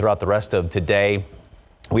 and throughout the rest of today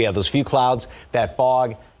we have those few clouds, that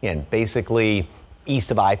fog, and basically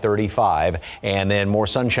east of I-35, and then more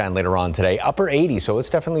sunshine later on today. Upper 80s, so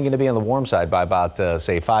it's definitely going to be on the warm side by about,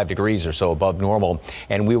 say, 5 degrees or so above normal.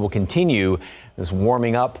 And we will continue this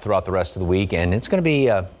warming up throughout the rest of the week, and it's going to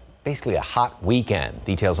be basically a hot weekend.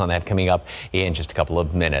 Details on that coming up in just a couple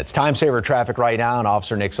of minutes. Time saver traffic right now, and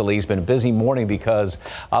Officer Nick Salih's been a busy morning because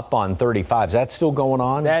up on 35. Is that still going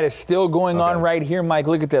on? That is still going on right here, Mike.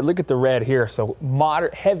 Look at that. Look at the red here. So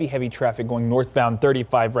moderate, heavy traffic going northbound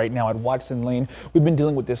 35 right now at Watson Lane. We've been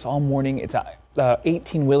dealing with this all morning. It's a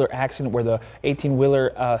 18-wheeler accident where the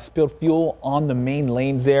 18-wheeler spilled fuel on the main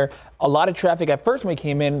lanes there. A lot of traffic. At first when we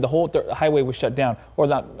came in, the whole highway was shut down, or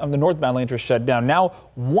the northbound lanes were shut down. Now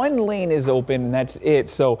one lane is open, and that's it.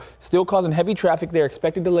 So still causing heavy traffic there.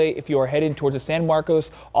 Expected delay if you are headed towards the San Marcos,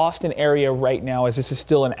 Austin area right now, as this is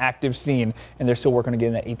still an active scene, and they're still working to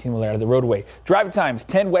get that 18-wheeler out of the roadway. Driving times,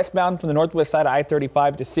 10 westbound from the northwest side of I-35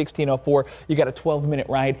 to 1604. You got a 12-minute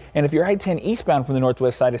ride. And if you're I-10 eastbound from the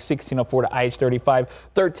northwest side of 1604 to IH35,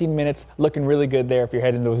 13 minutes, looking really good there if you're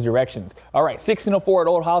heading those directions. All right, 1604 at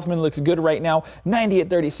Old Houseman looks good right now. 90 at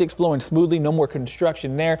 36 flowing smoothly, no more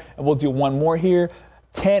construction there. And we'll do one more here.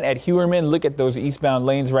 10 at Hewerman. Look at those eastbound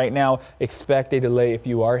lanes right now. Expect a delay if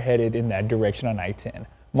you are headed in that direction on I-10.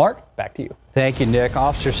 Mark, back to you. Thank you, Nick.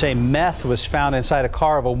 Officers say meth was found inside a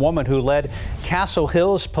car of a woman who led Castle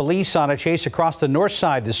Hills police on a chase across the north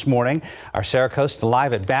side this morning. Our Sarah Costa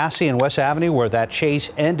live at Bassey and West Avenue where that chase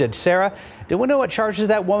ended. Sarah, do we know what charges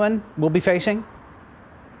that woman will be facing?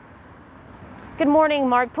 Good morning,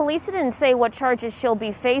 Mark. Police didn't say what charges she'll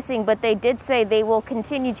be facing, but they did say they will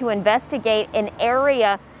continue to investigate an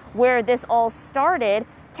area where this all started.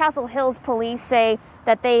 Castle Hills police say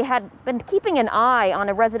that they had been keeping an eye on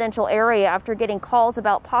a residential area after getting calls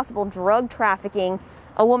about possible drug trafficking.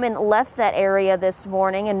 A woman left that area this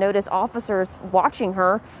morning and noticed officers watching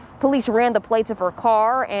her. Police ran the plates of her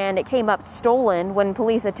car and it came up stolen. When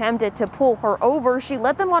police attempted to pull her over, she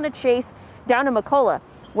led them on a chase down to McCullough,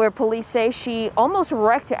 where police say she almost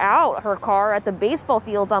wrecked out her car at the baseball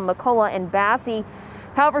fields on McCullough and Bassey.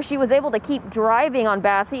 However, she was able to keep driving on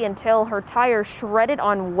Bassey until her tire shredded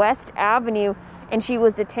on West Avenue and she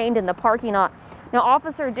was detained in the parking lot. Now,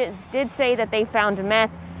 officer did say that they found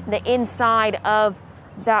meth in the inside of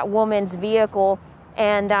that woman's vehicle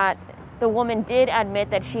and that the woman did admit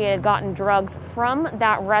that she had gotten drugs from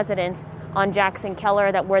that residence on Jackson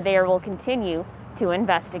Keller, where they will continue to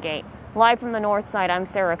investigate. Live from the north side, I'm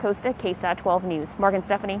Sarah Acosta, KSAT 12 News. Mark and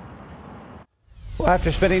Stephanie. Well,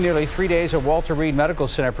 after spending nearly 3 days at Walter Reed Medical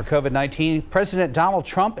Center for COVID-19, President Donald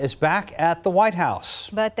Trump is back at the White House.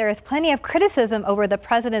 But there is plenty of criticism over the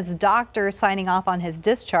president's doctors signing off on his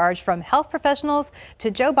discharge, from health professionals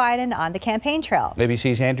to Joe Biden on the campaign trail.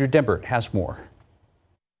 ABC's Andrew Dimbert has more.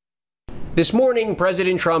 This morning,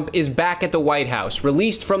 President Trump is back at the White House,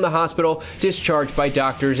 released from the hospital, discharged by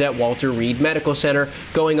doctors at Walter Reed Medical Center,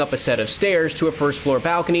 going up a set of stairs to a first-floor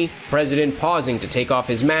balcony, President pausing to take off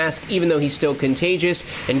his mask, even though he's still contagious,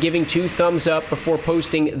 and giving 2 thumbs up before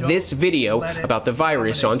posting this video about the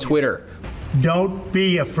virus on Twitter. Don't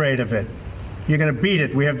be afraid of it. You're going to beat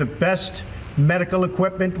it. We have the best medical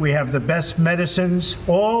equipment. We have the best medicines,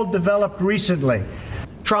 all developed recently.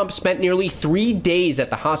 Trump spent nearly 3 days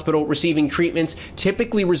at the hospital receiving treatments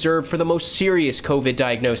typically reserved for the most serious COVID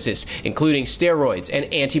diagnosis, including steroids and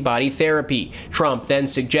antibody therapy. Trump then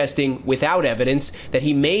suggesting, without evidence, that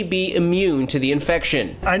he may be immune to the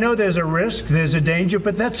infection. I know there's a risk, there's a danger,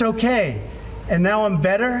 but that's okay. And now I'm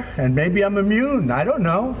better, and maybe I'm immune. I don't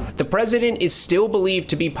know. The president is still believed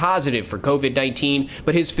to be positive for COVID-19,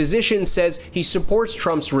 but his physician says he supports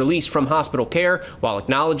Trump's release from hospital care while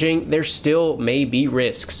acknowledging there still may be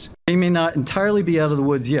risks. He may not entirely be out of the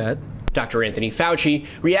woods yet. Dr. Anthony Fauci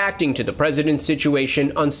reacting to the president's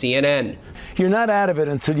situation on CNN. You're not out of it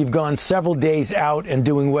until you've gone several days out and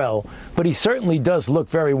doing well, but he certainly does look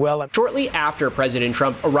very well. Shortly after President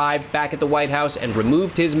Trump arrived back at the White House and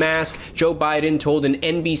removed his mask, Joe Biden told an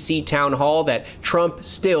NBC town hall that Trump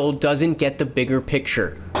still doesn't get the bigger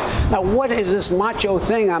picture. Now, what is this macho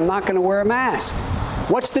thing, I'm not going to wear a mask?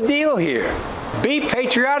 What's the deal here? Be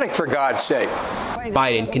patriotic, for God's sake.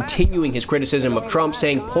 Biden continuing his criticism of Trump,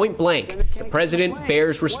 saying point blank, the president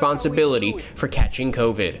bears responsibility for catching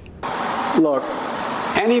COVID. Look,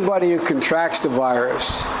 anybody who contracts the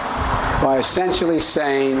virus by essentially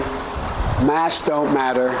saying masks don't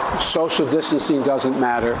matter, social distancing doesn't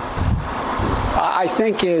matter, I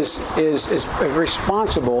think is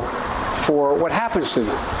responsible for what happens to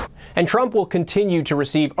them. And Trump will continue to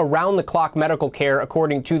receive around-the-clock medical care,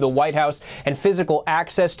 according to the White House, and physical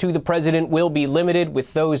access to the president will be limited,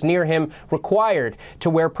 with those near him required to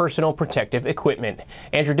wear personal protective equipment.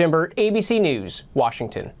 Andrew Dimbert, ABC News,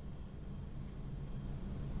 Washington.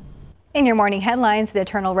 In your morning headlines, the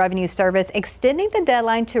Internal Revenue Service extending the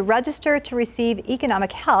deadline to register to receive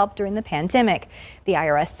economic help during the pandemic. The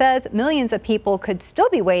IRS says millions of people could still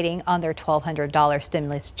be waiting on their $1,200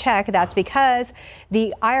 stimulus check. That's because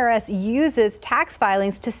the IRS uses tax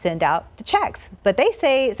filings to send out the checks. But they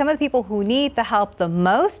say some of the people who need the help the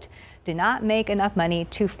most do not make enough money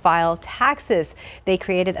to file taxes. They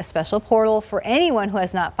created a special portal for anyone who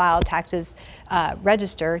has not filed taxes,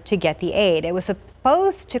 register to get the aid. It was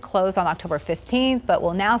supposed to close on October 15th, but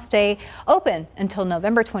will now stay open until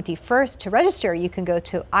November 21st. To register, you can go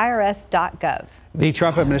to irs.gov. The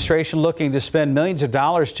Trump administration looking to spend millions of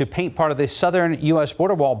dollars to paint part of the southern U.S.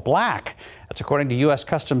 border wall black. That's according to U.S.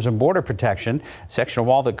 Customs and Border Protection. A section of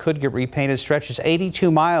wall that could get repainted stretches 82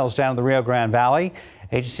 miles down the Rio Grande Valley.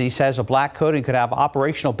 Agency says a black coating could have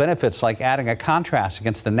operational benefits like adding a contrast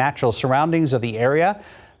against the natural surroundings of the area.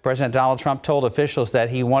 President Donald Trump told officials that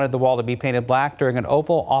he wanted the wall to be painted black during an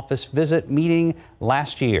Oval Office visit meeting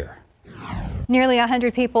last year. Nearly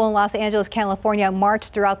 100 people in Los Angeles, California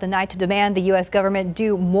marched throughout the night to demand the U.S. government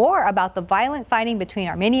do more about the violent fighting between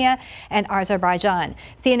Armenia and Azerbaijan.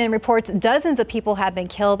 CNN reports dozens of people have been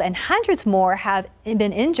killed and hundreds more have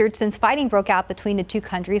been injured since fighting broke out between the two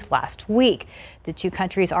countries last week. The two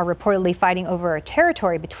countries are reportedly fighting over a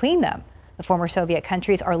territory between them. The former Soviet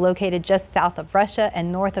countries are located just south of Russia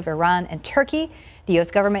and north of Iran and Turkey. The U.S.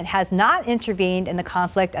 government has not intervened in the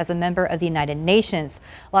conflict as a member of the United Nations.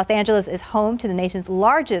 Los Angeles is home to the nation's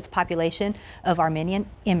largest population of Armenian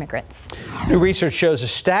immigrants. New research shows a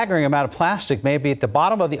staggering amount of plastic may be at the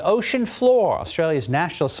bottom of the ocean floor. Australia's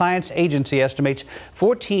National Science Agency estimates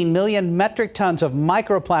 14 million metric tons of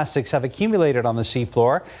microplastics have accumulated on the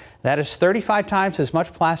seafloor. That is 35 times as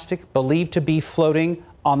much plastic believed to be floating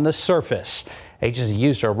on the surface. Agency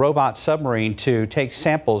used a robot submarine to take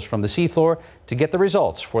samples from the seafloor to get the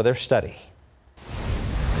results for their study.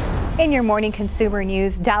 In your morning consumer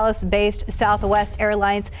news, Dallas-based Southwest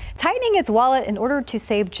Airlines tightening its wallet in order to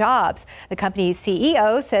save jobs. The company's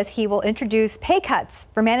CEO says he will introduce pay cuts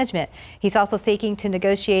for management. He's also seeking to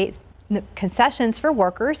negotiate concessions for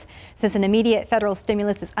workers. Since an immediate federal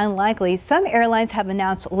stimulus is unlikely, some airlines have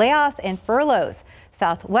announced layoffs and furloughs.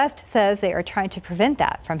 Southwest says they are trying to prevent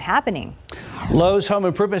that from happening. Lowe's home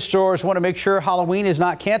improvement stores want to make sure Halloween is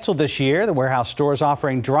not canceled this year. The warehouse store is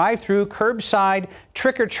offering drive-through curbside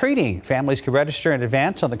trick-or-treating. Families can register in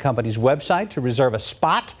advance on the company's website to reserve a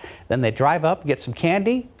spot. Then they drive up, get some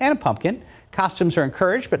candy and a pumpkin. Costumes are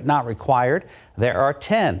encouraged but not required. There are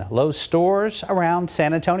 10 Lowe's stores around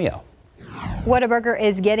San Antonio. Whataburger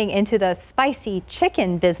is getting into the spicy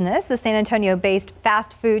chicken business. The San Antonio-based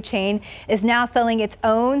fast food chain is now selling its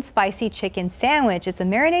own spicy chicken sandwich. It's a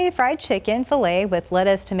marinated fried chicken fillet with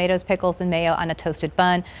lettuce, tomatoes, pickles, and mayo on a toasted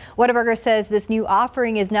bun. Whataburger says this new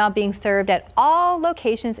offering is now being served at all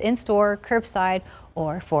locations in-store, curbside,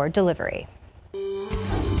 or for delivery.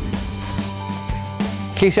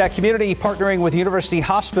 KSAT Community partnering with University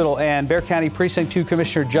Hospital and Bexar County Precinct 2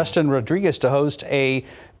 Commissioner Justin Rodriguez to host a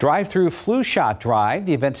drive-through flu shot drive.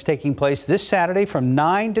 The event's taking place this Saturday from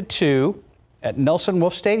 9 to 2 at Nelson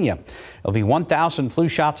Wolff Stadium. There'll be 1,000 flu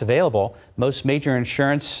shots available. Most major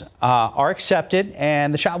insurance are accepted,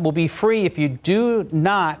 and the shot will be free if you do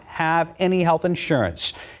not have any health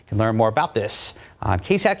insurance. You can learn more about this on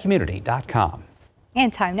ksatcommunity.com.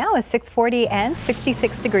 And time now is 6:40 and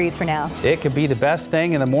 66 degrees for now. It could be the best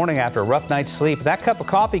thing in the morning after a rough night's sleep. That cup of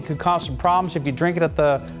coffee could cause some problems if you drink it at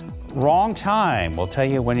the wrong time. We'll tell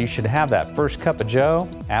you when you should have that first cup of joe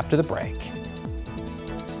after the break.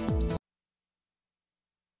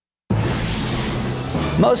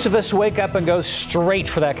 Most of us wake up and go straight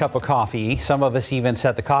for that cup of coffee. Some of us even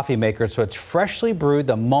set the coffee maker so it's freshly brewed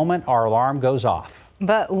the moment our alarm goes off.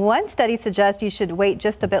 But one study suggests you should wait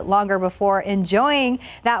just a bit longer before enjoying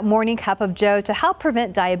that morning cup of joe to help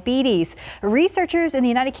prevent diabetes. Researchers in the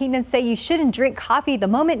United Kingdom say you shouldn't drink coffee the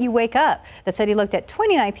moment you wake up. The study looked at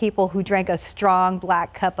 29 people who drank a strong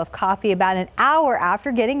black cup of coffee about an hour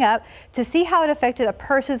after getting up to see how it affected a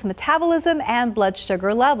person's metabolism and blood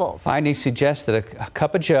sugar levels. Findings suggest that a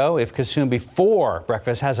cup of joe, if consumed before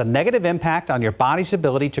breakfast, has a negative impact on your body's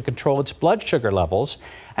ability to control its blood sugar levels.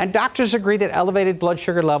 And doctors agree that elevated blood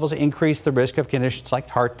sugar levels increase the risk of conditions like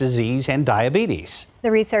heart disease and diabetes.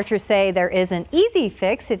 The researchers say there is an easy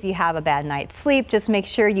fix if you have a bad night's sleep. Just make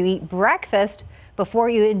sure you eat breakfast before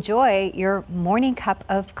you enjoy your morning cup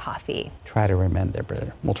of coffee. Try to remember,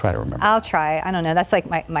 brother. We'll try to remember. I'll try. I don't know. That's like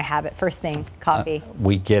my habit. First thing, coffee.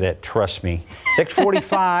 We get it. Trust me.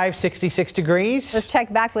 6:45, 66 degrees. Let's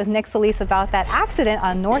check back with Nick Solis about that accident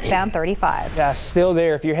on northbound 35. Yeah, still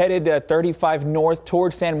there. If you're headed 35 north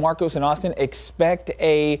towards San Marcos and Austin, expect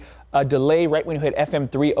a delay right when you hit FM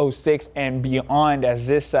 306 and beyond, as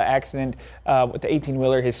this accident with the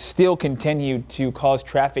 18-wheeler has still continued to cause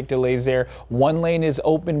traffic delays there. One lane is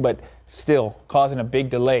open, but still causing a big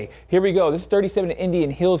delay. Here we go. This is 37 at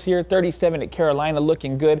Indian Hills here, 37 at Carolina,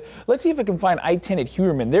 looking good. Let's see if I can find I-10 at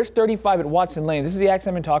Huerman. There's 35 at Watson Lane. This is the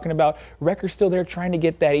accident I've been talking about. Wrecker's still there trying to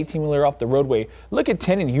get that 18-wheeler off the roadway. Look at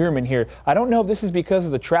 10 in Huerman here. I don't know if this is because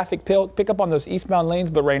of the traffic pickup on those eastbound lanes,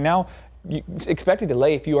 but right now, you expect a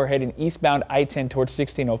delay if you are heading eastbound I-10 towards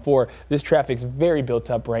 1604. This traffic's very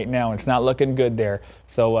built up right now. It's not looking good there.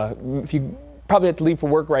 So if you probably have to leave for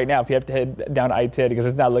work right now if you have to head down I-10 because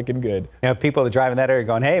it's not looking good. You know, people that drive in that area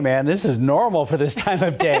going, hey, man, this is normal for this time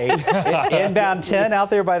of day. Inbound 10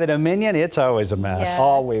 out there by the Dominion, it's always a mess. Yeah.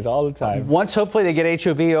 Always, all the time. Once hopefully they get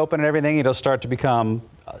HOV open and everything, it'll start to become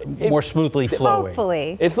more smoothly flowing.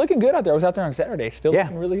 Hopefully. It's looking good out there. I was out there on Saturday. Still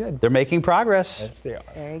looking really good. They're making progress. Yes, they are.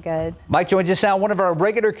 Very good. Mike joins us now. One of our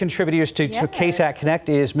regular contributors to KSAT Connect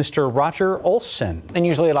is Mr. Roger Olson. And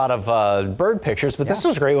usually a lot of bird pictures, but this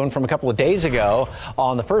was a great one from a couple of days ago.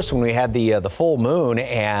 On the first one, we had the full moon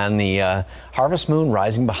and the harvest moon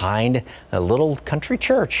rising behind a little country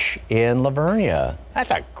church in Lavernia.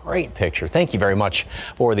 That's a great picture. Thank you very much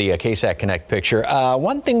for the KSAT Connect picture.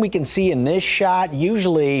 One thing we can see in this shot,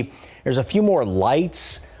 usually there's a few more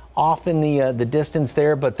lights off in the distance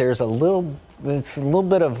there, but there's a little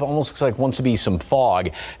bit of almost looks like wants to be some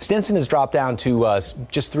fog. Stinson has dropped down to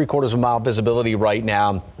just 3/4 of a mile visibility right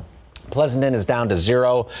now. Pleasanton is down to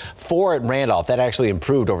 0. 4 at Randolph. That actually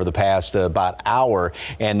improved over the past about hour.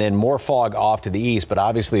 And then more fog off to the east. But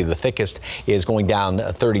obviously the thickest is going down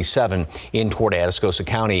 37 in toward Atascosa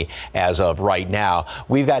County as of right now.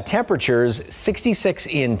 We've got temperatures 66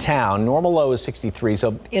 in town. Normal low is 63.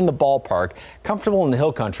 So in the ballpark. Comfortable in the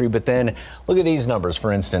hill country. But then look at these numbers,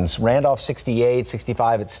 for instance. Randolph 68,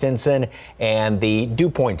 65 at Stinson. And the dew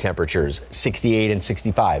point temperatures 68 and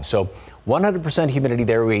 65. So 100% humidity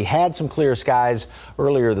there. We had some clear skies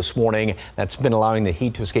earlier this morning. That's been allowing the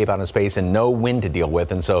heat to escape out of space and no wind to deal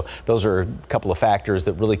with. And so those are a couple of factors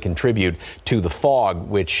that really contribute to the fog,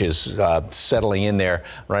 which is settling in there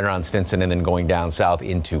right around Stinson and then going down south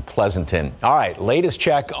into Pleasanton. All right, latest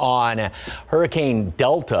check on Hurricane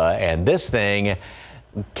Delta, and this thing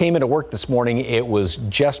came into work this morning. It was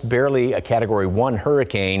just barely a Category 1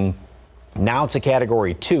 hurricane. Now it's a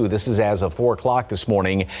Category 2. This is as of 4 o'clock this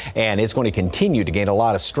morning, and it's going to continue to gain a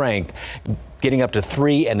lot of strength, getting up to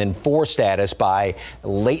 3 and then 4 status by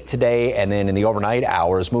late today and then in the overnight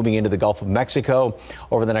hours, moving into the Gulf of Mexico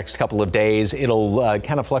over the next couple of days. It'll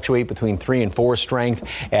kind of fluctuate between 3 and 4 strength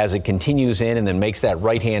as it continues in and then makes that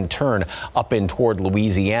right-hand turn up in toward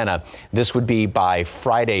Louisiana. This would be by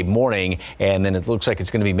Friday morning, and then it looks like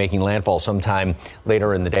it's going to be making landfall sometime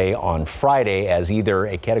later in the day on Friday as either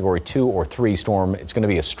a Category 2 or 3 storm. It's going to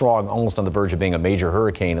be a strong, almost on the verge of being a major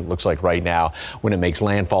hurricane, it looks like right now, when it makes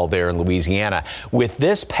landfall there in Louisiana. With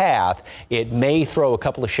this path, it may throw a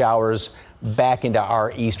couple of showers back into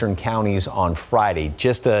our eastern counties on Friday.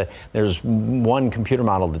 There's one computer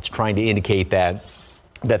model that's trying to indicate that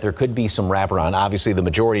there could be some wraparound. Obviously, the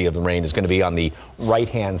majority of the rain is going to be on the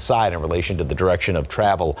right-hand side in relation to the direction of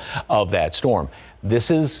travel of that storm.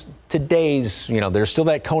 This is today's, there's still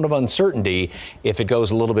that cone of uncertainty. If it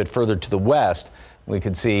goes a little bit further to the west, we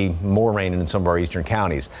could see more rain in some of our eastern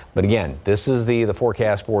counties. But again, this is the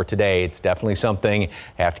forecast for today. It's definitely something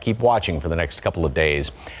I have to keep watching for the next couple of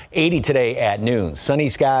days. 80 today at noon, sunny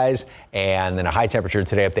skies, and then a high temperature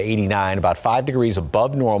today up to 89, about 5 degrees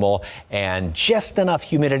above normal, and just enough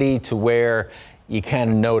humidity to where you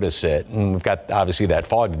kind of notice it. And we've got obviously that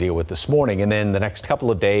fog to deal with this morning. And then the next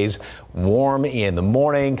couple of days, warm in the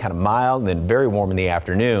morning, kind of mild, and then very warm in the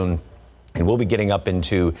afternoon. And we'll be getting up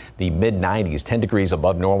into the mid-90s, 10 degrees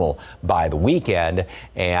above normal by the weekend,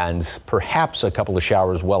 and perhaps a couple of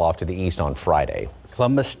showers well off to the east on Friday.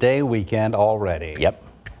 Columbus Day weekend already. Yep.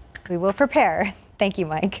 We will prepare. Thank you,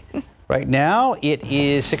 Mike. Right now, it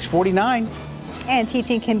is 6:49. And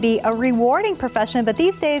teaching can be a rewarding profession, but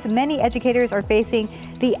these days many educators are facing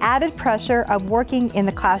the added pressure of working in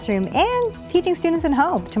the classroom and teaching students at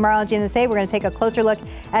home. Tomorrow on GMSA, we're going to take a closer look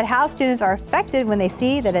at how students are affected when they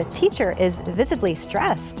see that a teacher is visibly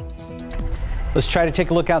stressed. Let's try to take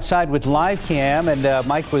a look outside with live cam, and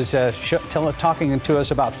Mike was talking to us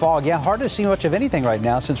about fog. Yeah, hard to see much of anything right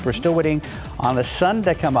now since we're still waiting on the sun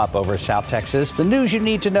to come up over South Texas. The news you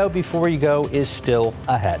need to know before you go is still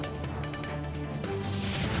ahead.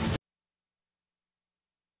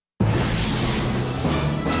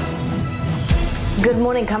 Good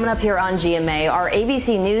morning. Coming up here on GMA, our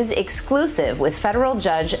ABC News exclusive with federal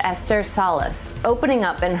judge Esther Salas, opening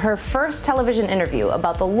up in her first television interview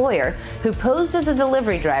about the lawyer who posed as a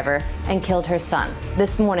delivery driver and killed her son.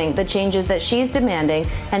 This morning, the changes that she's demanding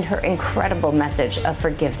and her incredible message of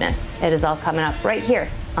forgiveness. It is all coming up right here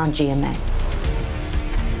on GMA.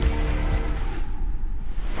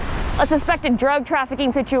 A suspected drug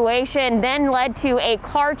trafficking situation then led to a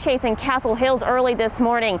car chase in Castle Hills early this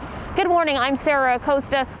morning. Good morning, I'm Sarah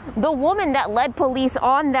Acosta. The woman that led police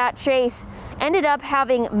on that chase ended up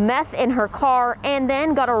having meth in her car and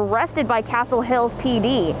then got arrested by Castle Hills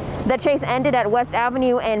PD. The chase ended at West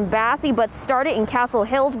Avenue and Bassey, but started in Castle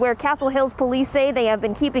Hills, where Castle Hills police say they have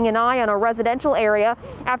been keeping an eye on a residential area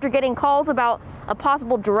after getting calls about a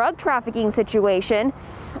possible drug trafficking situation.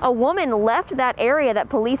 A woman left that area that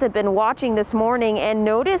police had been watching this morning and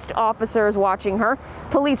noticed officers watching her.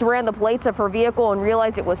 Police ran the plates of her vehicle and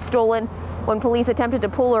realized it was stolen. When police attempted to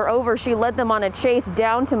pull her over, she led them on a chase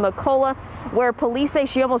down to McCullough, where police say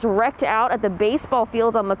she almost wrecked out at the baseball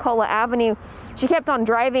fields on McCullough Avenue. She kept on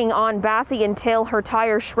driving on Bassey until her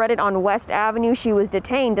tires shredded on West Avenue. She was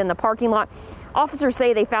detained in the parking lot. Officers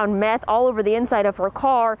say they found meth all over the inside of her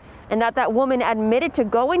car and that woman admitted to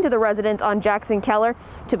going to the residence on Jackson Keller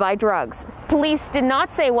to buy drugs. Police did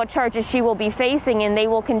not say what charges she will be facing, and they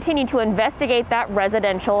will continue to investigate that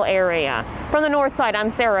residential area. From the north side, I'm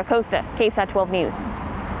Sarah Acosta, KSAT 12 News.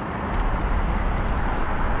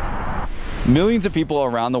 Millions of people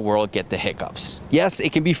around the world get the hiccups. Yes,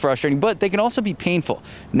 it can be frustrating, but they can also be painful.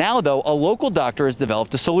 Now, though, a local doctor has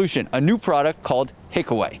developed a solution, a new product called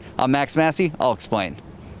Hickaway. I'm Max Massey. I'll explain.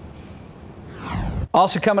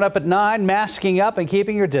 Also coming up at 9, masking up and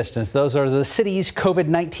keeping your distance. Those are the city's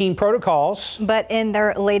COVID-19 protocols. But in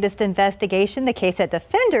their latest investigation, the KSAT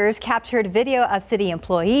defenders captured video of city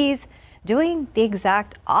employees doing the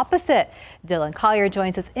exact opposite. Dylan Collier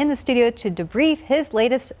joins us in the studio to debrief his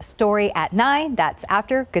latest story at 9. That's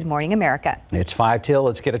after Good Morning America. It's 5 till.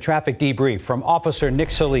 Let's get a traffic debrief from Officer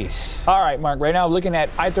Nick Solis. All right, Mark, right now looking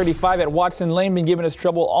at I-35 at Watson Lane, been giving us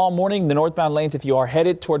trouble all morning. The northbound lanes, if you are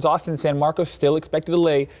headed towards Austin, San Marcos, still expected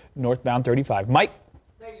delay northbound 35. Mike?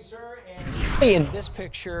 Thank you, sir. In this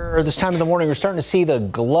picture, this time of the morning, we're starting to see the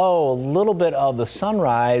glow, a little bit of the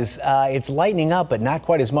sunrise. It's lightening up, but not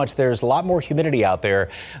quite as much. There's a lot more humidity out there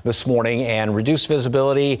this morning and reduced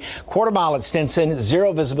visibility. Quarter mile at Stinson,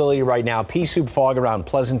 0 visibility right now. Pea soup fog around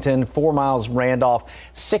Pleasanton, 4 miles Randolph,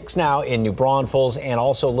 6 now in New Braunfels, and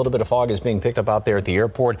also a little bit of fog is being picked up out there at the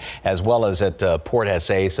airport as well as at Port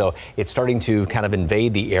SA. So it's starting to kind of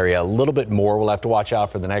invade the area a little bit more. We'll have to watch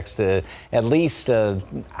out for the next at least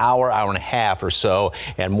hour and a half or so,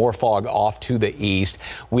 and more fog off to the east.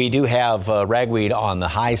 We do have ragweed on the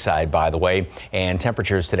high side, by the way, and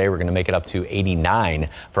temperatures today we're going to make it up to 89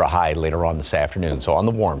 for a high later on this afternoon, so on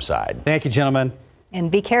the warm side. Thank you, gentlemen.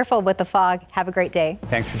 And be careful with the fog. Have a great day.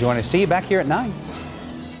 Thanks for joining us. See you back here at 9.